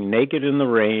laying naked in the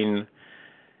rain,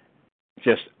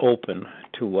 just open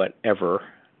to whatever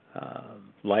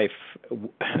life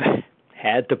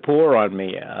had to pour on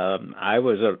me. I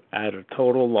was at a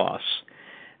total loss,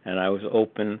 and I was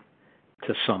open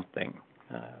to something,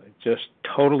 just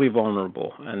totally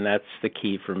vulnerable. And that's the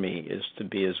key for me, is to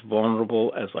be as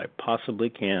vulnerable as I possibly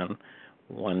can,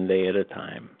 one day at a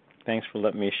time. Thanks for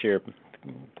letting me share.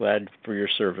 Glad for your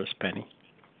service, Penny.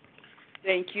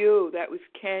 Thank you. That was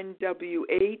Ken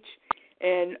W.H.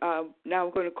 And now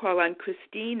I'm going to call on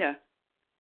Christina.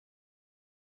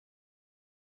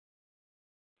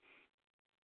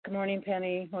 Good morning,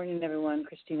 Penny. Morning, everyone.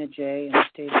 Christina J. in the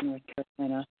state of North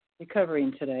Carolina,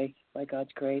 recovering today by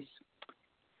God's grace.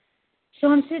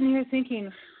 So I'm sitting here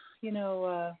thinking,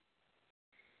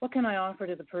 what can I offer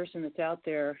to the person that's out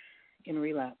there in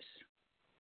relapse?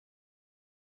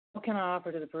 What can I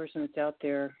offer to the person that's out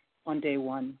there on day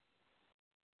 1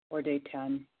 or day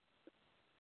 10,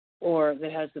 or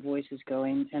that has the voices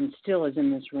going and still is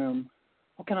in this room?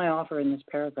 What can I offer in this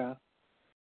paragraph?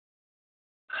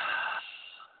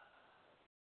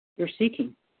 You're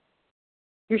seeking.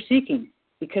 You're seeking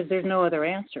because there's no other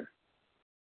answer.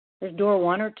 There's door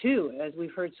 1 or 2, as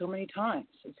we've heard so many times.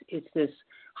 It's this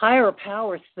higher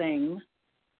power thing,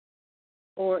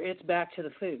 or it's back to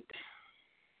the food.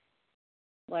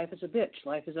 Life is a bitch.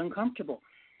 Life is uncomfortable.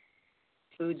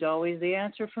 Food's always the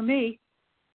answer for me.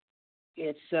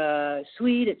 It's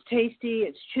sweet, it's tasty,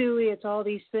 it's chewy, it's all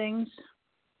these things.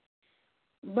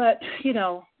 But,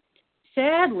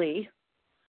 sadly,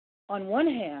 on one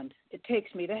hand, it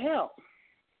takes me to hell.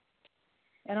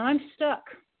 And I'm stuck.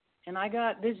 And I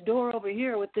got this door over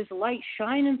here with this light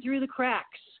shining through the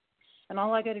cracks. And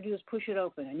all I got to do is push it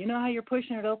open. And you know how you're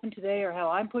pushing it open today, or how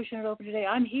I'm pushing it open today?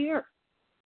 I'm here.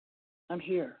 I'm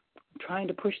here. I'm trying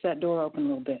to push that door open a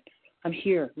little bit. I'm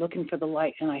here looking for the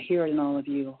light, and I hear it in all of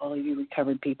you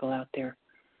recovered people out there.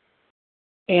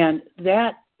 And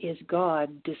that is God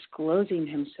disclosing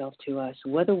himself to us,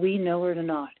 whether we know it or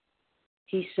not.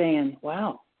 He's saying,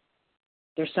 wow,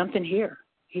 there's something here.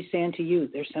 He's saying to you,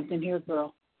 there's something here,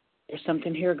 girl. There's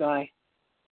something here, guy.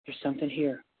 There's something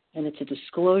here. And it's a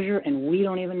disclosure, and we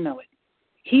don't even know it.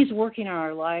 He's working on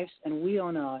our lives, and we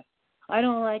don't know it. I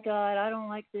don't like God. I don't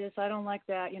like this. I don't like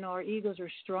that. Our egos are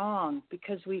strong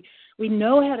because we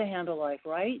know how to handle life,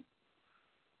 right?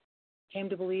 Came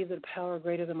to believe that a power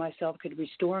greater than myself could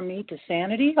restore me to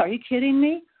sanity. Are you kidding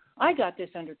me? I got this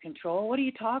under control. What are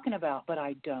you talking about? But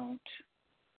I don't.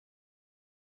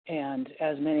 And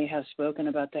as many have spoken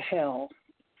about the hell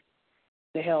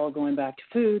of going back to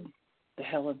food, the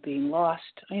hell of being lost.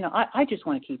 I just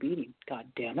want to keep eating. God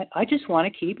damn it. I just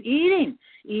want to keep eating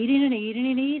and eating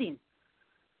and eating.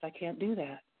 I can't do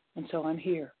that. And so I'm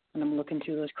here, and I'm looking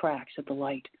through those cracks at the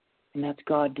light. And that's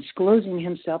God disclosing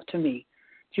himself to me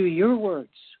through your words,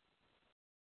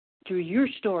 through your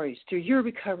stories, through your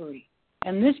recovery.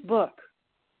 And this book,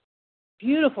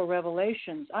 beautiful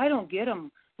revelations. I don't get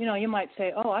them. You might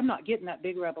say, oh, I'm not getting that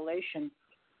big revelation.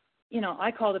 I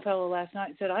called a fellow last night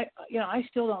and said, I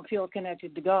still don't feel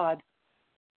connected to God,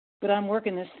 but I'm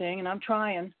working this thing and I'm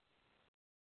trying.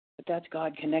 But that's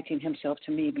God connecting himself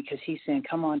to me, because he's saying,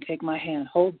 come on, take my hand.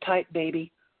 Hold tight,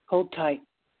 baby. Hold tight.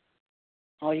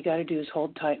 All you got to do is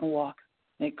hold tight and walk.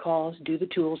 Make calls, do the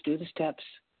tools, do the steps.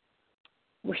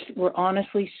 We're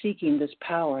honestly seeking this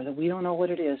power that we don't know what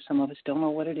it is. Some of us don't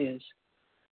know what it is.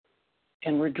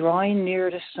 And we're drawing near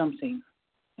to something.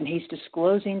 And he's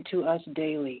disclosing to us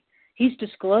daily. He's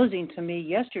disclosing to me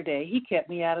yesterday. He kept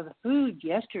me out of the food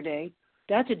yesterday.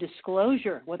 That's a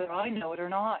disclosure, whether I know it or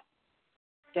not.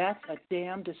 That's a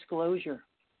damn disclosure.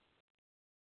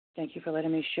 Thank you for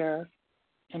letting me share,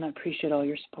 and I appreciate all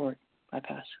your support. I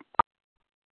pass.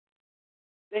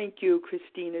 Thank you,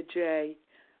 Christina J.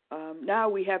 Now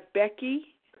we have Becky.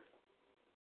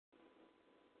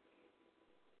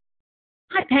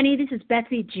 Hi, Penny. This is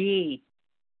Betsy G.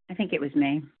 I think it was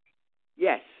me.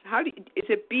 Yes. Is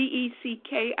it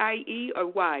Beckie or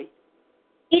Y?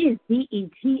 It is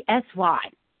Betsy. SY.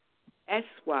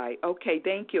 Okay,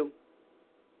 thank you.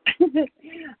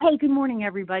 Hey, good morning,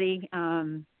 everybody.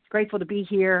 Grateful to be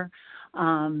here.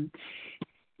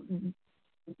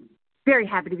 Very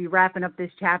happy to be wrapping up this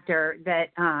chapter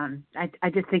that I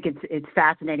just think it's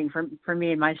fascinating for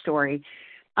me and my story.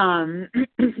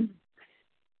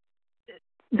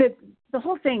 The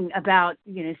whole thing about,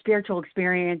 spiritual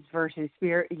experience versus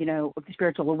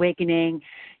spiritual awakening,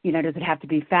 does it have to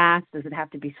be fast? Does it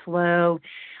have to be slow?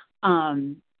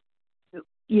 What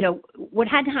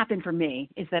had to happen for me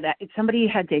is that somebody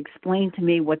had to explain to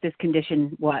me what this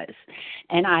condition was.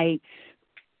 And I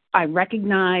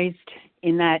recognized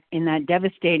in that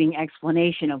devastating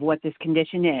explanation of what this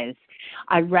condition is,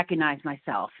 I recognized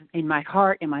myself in my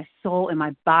heart, in my soul, in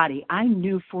my body. I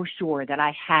knew for sure that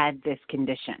I had this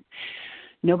condition.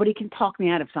 Nobody can talk me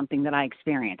out of something that I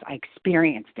experienced. I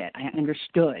experienced it. I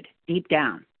understood deep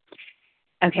down.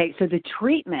 Okay, so the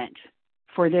treatment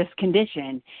for this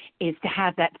condition is to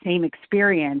have that same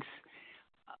experience,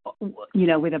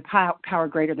 with a power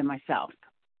greater than myself.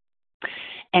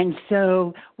 And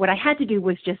so what I had to do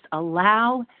was just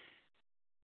allow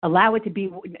it to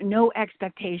be, no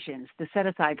expectations, to set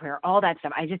aside prayer, all that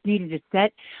stuff. I just needed to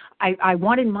I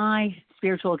wanted my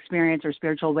spiritual experience or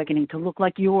spiritual awakening to look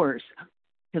like yours,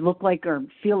 to look like or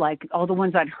feel like all the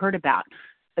ones I'd heard about.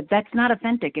 But that's not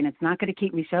authentic, and it's not going to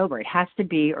keep me sober. It has to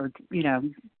be,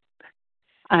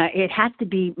 it has to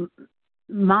be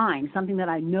mine, something that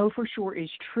I know for sure is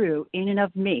true in and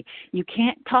of me. You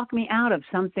can't talk me out of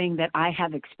something that I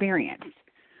have experienced.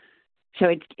 So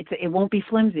it won't be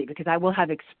flimsy because I will have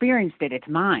experienced it. It's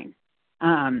mine.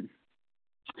 And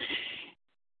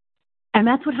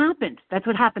that's what happened. That's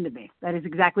what happened to me. That is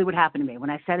exactly what happened to me. When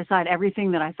I set aside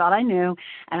everything that I thought I knew,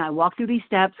 and I walked through these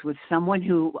steps with someone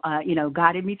who,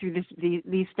 guided me through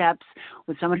these steps,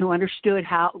 with someone who understood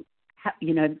how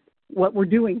what we're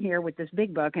doing here with this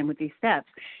big book and with these steps,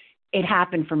 it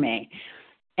happened for me.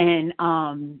 And,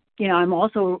 I'm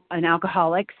also an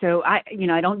alcoholic, so I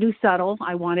don't do subtle.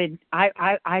 I would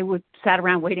sat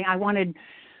around waiting. I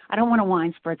don't want a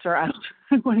wine spritzer. I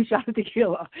don't want a shot of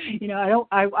tequila.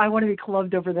 I want to be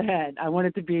clubbed over the head. I want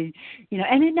it to be,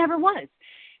 and it never was.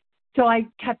 So I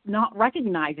kept not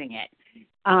recognizing it.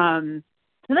 So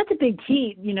that's a big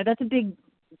key. That's a big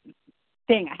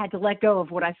thing. I had to let go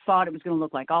of what I thought it was going to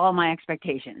look like, all of my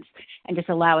expectations, and just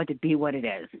allow it to be what it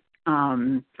is.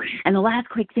 And the last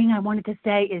quick thing I wanted to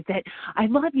say is that I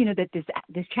love, that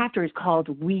this chapter is called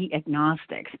We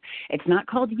Agnostics. It's not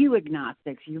called You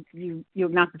Agnostics. You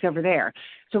agnostics over there.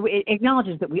 So it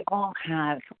acknowledges that we all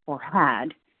have or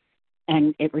had,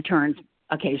 and it returns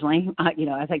occasionally,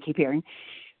 as I keep hearing,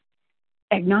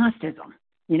 agnosticism.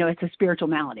 It's a spiritual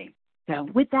malady. So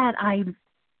with that, I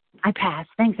pass.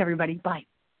 Thanks, everybody. Bye.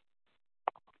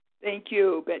 Thank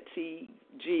you, Betsy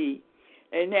G.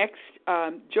 And next,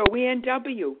 Joanne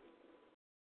W.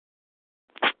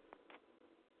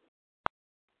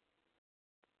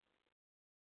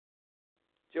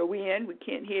 Joanne, we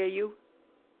can't hear you.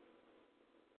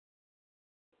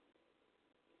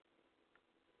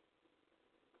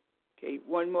 Okay,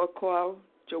 one more call.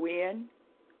 Joanne.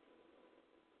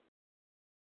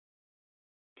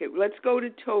 Okay, let's go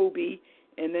to Toby,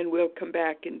 and then we'll come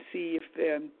back and see if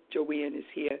Joanne is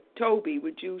here. Toby,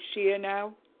 would you share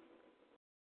now?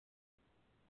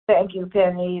 Thank you,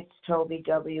 Penny. It's Toby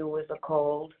W. with a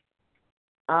cold.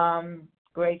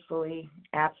 Gratefully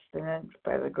abstinent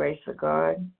by the grace of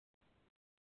God.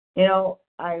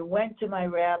 I went to my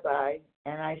rabbi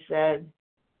and I said,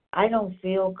 I don't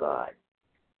feel God.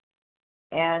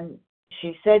 And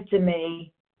she said to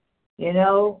me, you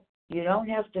don't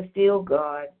have to feel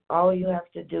God. All you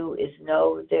have to do is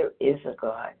know there is a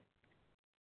God.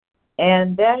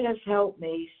 And that has helped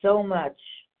me so much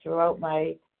throughout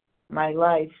my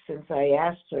life since I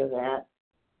asked her that,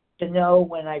 to know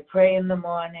when I pray in the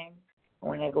morning,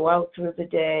 when I go out through the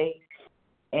day,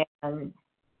 and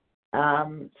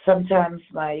sometimes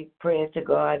my prayer to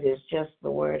God is just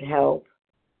the word help,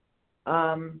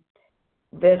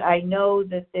 that I know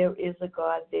that there is a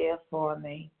God there for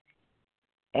me.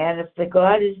 And if the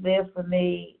God is there for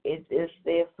me, it is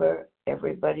there for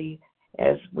everybody,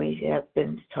 as we have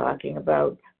been talking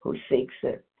about, who seeks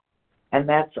it. And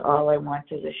that's all I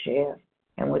wanted to share.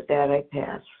 And with that, I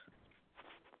pass.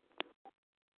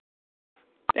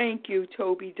 Thank you,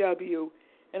 Toby W.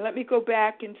 And let me go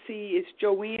back and see, is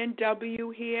Joanne W.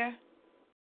 here?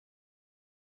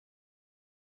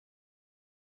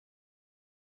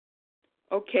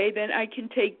 Okay, then I can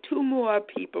take two more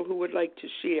people who would like to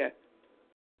share.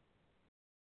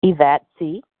 Yvette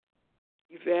C.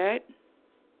 Yvette?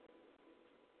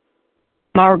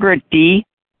 Margaret D.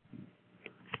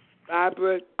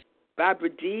 Barbara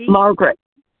D. Margaret.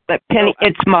 But Penny,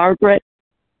 it's Margaret.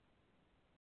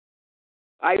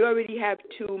 I already have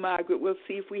two, Margaret. We'll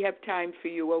see if we have time for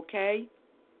you, okay?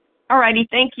 All righty,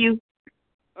 thank you.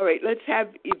 All right, let's have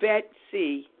Yvette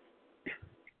C.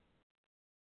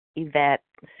 Yvette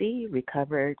C.,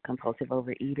 recovered compulsive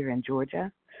overeater in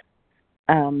Georgia.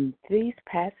 These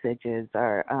passages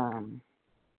are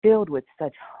filled with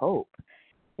such hope.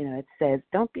 You know, it says,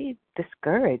 don't be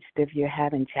discouraged if you're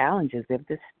having challenges, if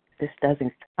this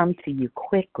doesn't come to you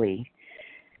quickly.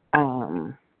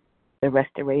 The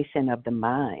restoration of the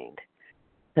mind,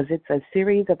 because it's a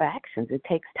series of actions. It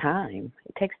takes time.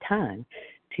 It takes time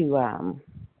to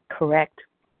correct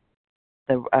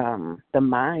the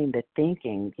mind, the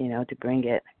thinking, you know, to bring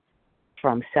it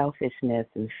from selfishness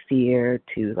and fear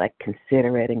to like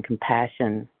considerate and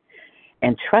compassion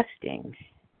and trusting.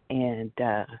 And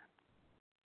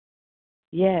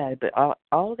but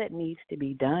all that needs to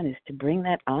be done is to bring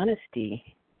that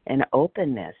honesty and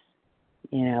openness,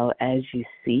 you know, as you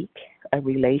seek a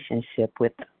relationship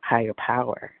with higher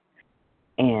power.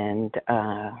 And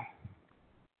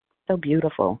so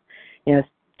beautiful. You know,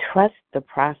 trust the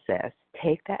process.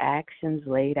 Take the actions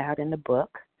laid out in the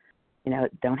book. You know,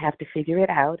 don't have to figure it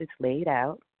out. It's laid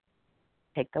out.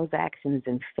 Take those actions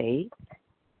in faith,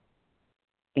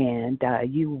 and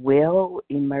you will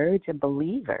emerge a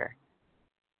believer.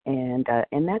 And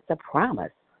that's a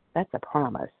promise. That's a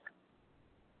promise.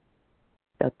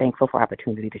 So thankful for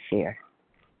opportunity to share.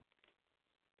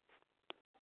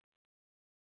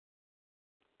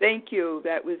 Thank you.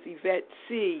 That was Yvette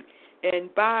C.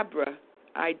 And Barbara,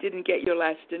 I didn't get your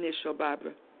last initial,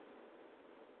 Barbara.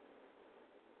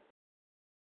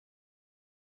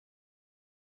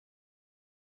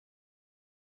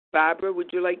 Barbara,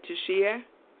 would you like to share?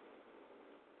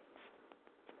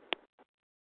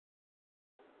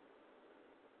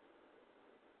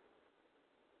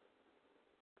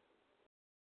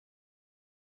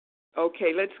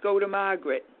 Okay, let's go to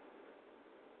Margaret.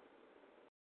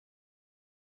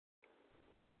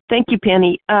 Thank you,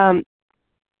 Penny. My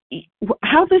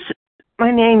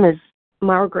name is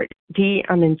Margaret D.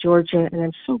 I'm in Georgia, and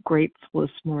I'm so grateful this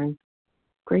morning.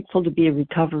 Grateful to be a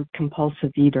recovered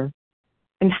compulsive eater.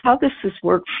 And how this has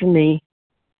worked for me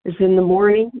is in the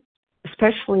morning,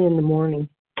 especially in the morning,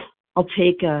 I'll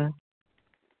take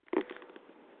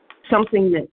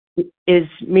something that is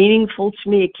meaningful to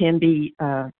me. It can be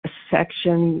a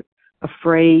section, a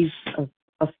phrase,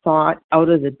 a thought out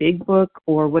of the big book,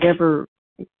 or whatever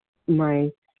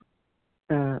my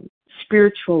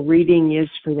spiritual reading is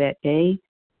for that day,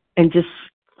 and just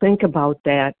think about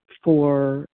that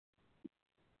for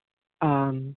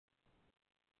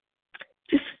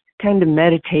just kind of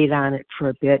meditate on it for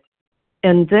a bit.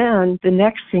 And then the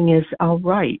next thing is I'll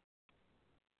write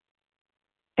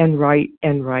and write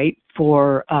and write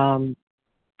for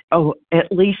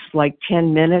at least like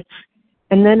 10 minutes.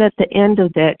 And then at the end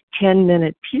of that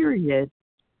 10-minute period,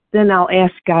 then I'll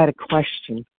ask God a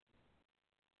question.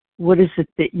 What is it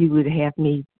that you would have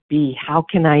me be? How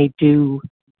can I do,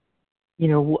 you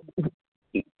know,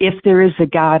 if there is a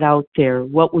God out there,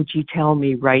 what would you tell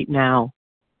me right now?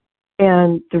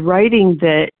 And the writing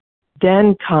that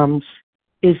then comes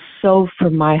is so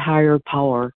from my higher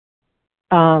power.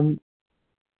 And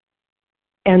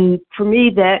for me,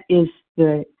 that is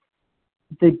the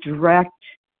direct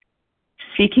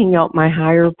seeking out my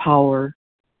higher power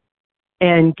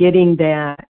and getting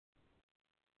that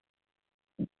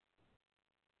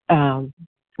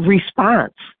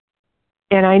response.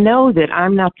 And I know that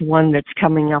I'm not the one that's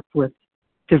coming up with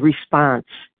the response.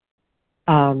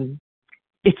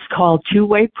 It's called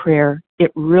two-way prayer.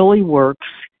 It really works.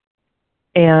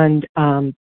 And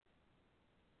I'm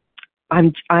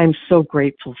so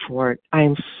grateful for it. I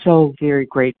am so very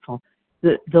grateful.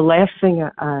 The last thing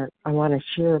I want to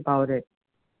share about it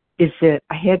is that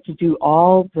I had to do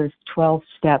all the 12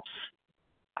 steps.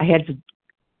 I had to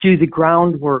do the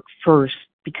groundwork first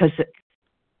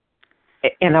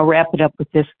and I'll wrap it up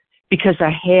with this, because I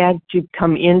had to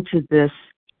come into this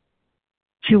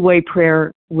two-way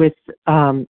prayer with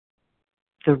the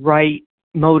right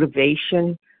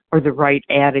motivation or the right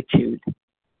attitude.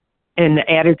 And the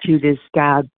attitude is,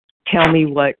 God, tell me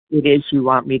what it is you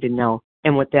want me to know.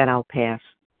 And with that, I'll pass.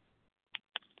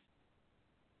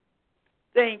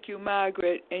 Thank you,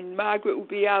 Margaret. And Margaret will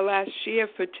be our last share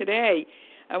for today.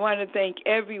 I want to thank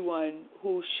everyone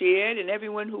who shared and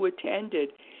everyone who attended.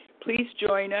 Please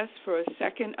join us for a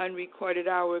second unrecorded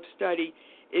hour of study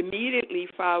immediately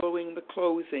following the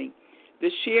closing. The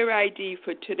share ID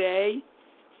for today,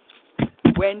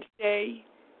 Wednesday,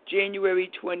 January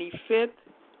 25th,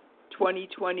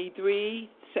 2023,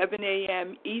 7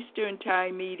 a.m. Eastern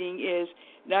Time meeting is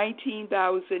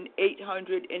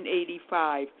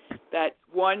 19,885. That's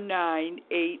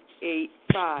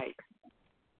 19885.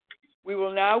 We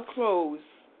will now close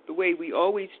the way we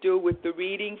always do with the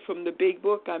reading from the Big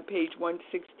Book on page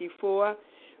 164,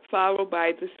 followed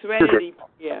by the Serenity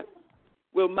Prayer.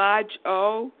 Will Marge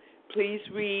O. please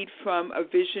read from A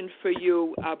Vision for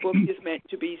You? Our book is meant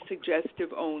to be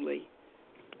suggestive only.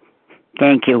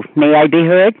 Thank you. May I be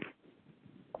heard?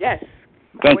 Yes.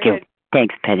 Thank you.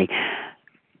 Thanks, Patty.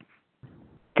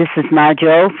 This is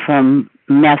Marjo from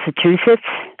Massachusetts,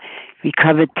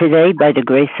 recovered today by the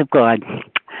grace of God.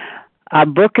 Our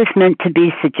book is meant to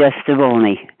be suggestive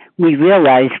only. We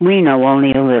realize we know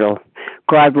only a little.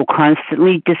 God will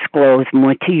constantly disclose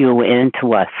more to you and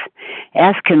to us.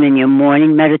 Ask Him in your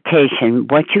morning meditation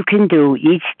what you can do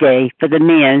each day for the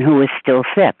man who is still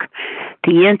sick.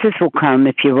 The answers will come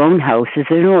if your own house is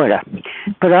in order.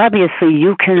 But obviously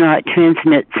you cannot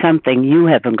transmit something you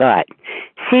haven't got.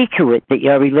 See to it that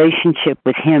your relationship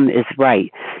with Him is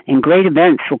right, and great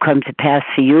events will come to pass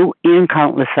for you and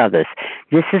countless others.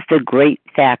 This is the great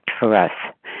fact for us.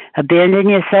 Abandon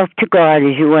yourself to God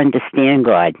as you understand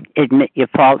God. Admit your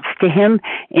faults to Him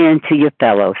and to your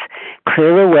fellows.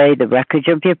 Clear away the wreckage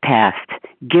of your past.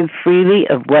 Give freely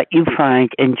of what you find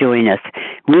and join us.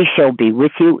 We shall be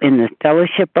with you in the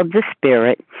fellowship of the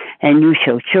Spirit, and you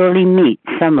shall surely meet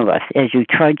some of us as you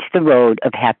trudge the road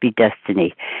of happy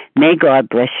destiny. May God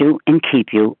bless you and keep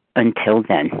you until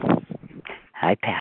then. I pass.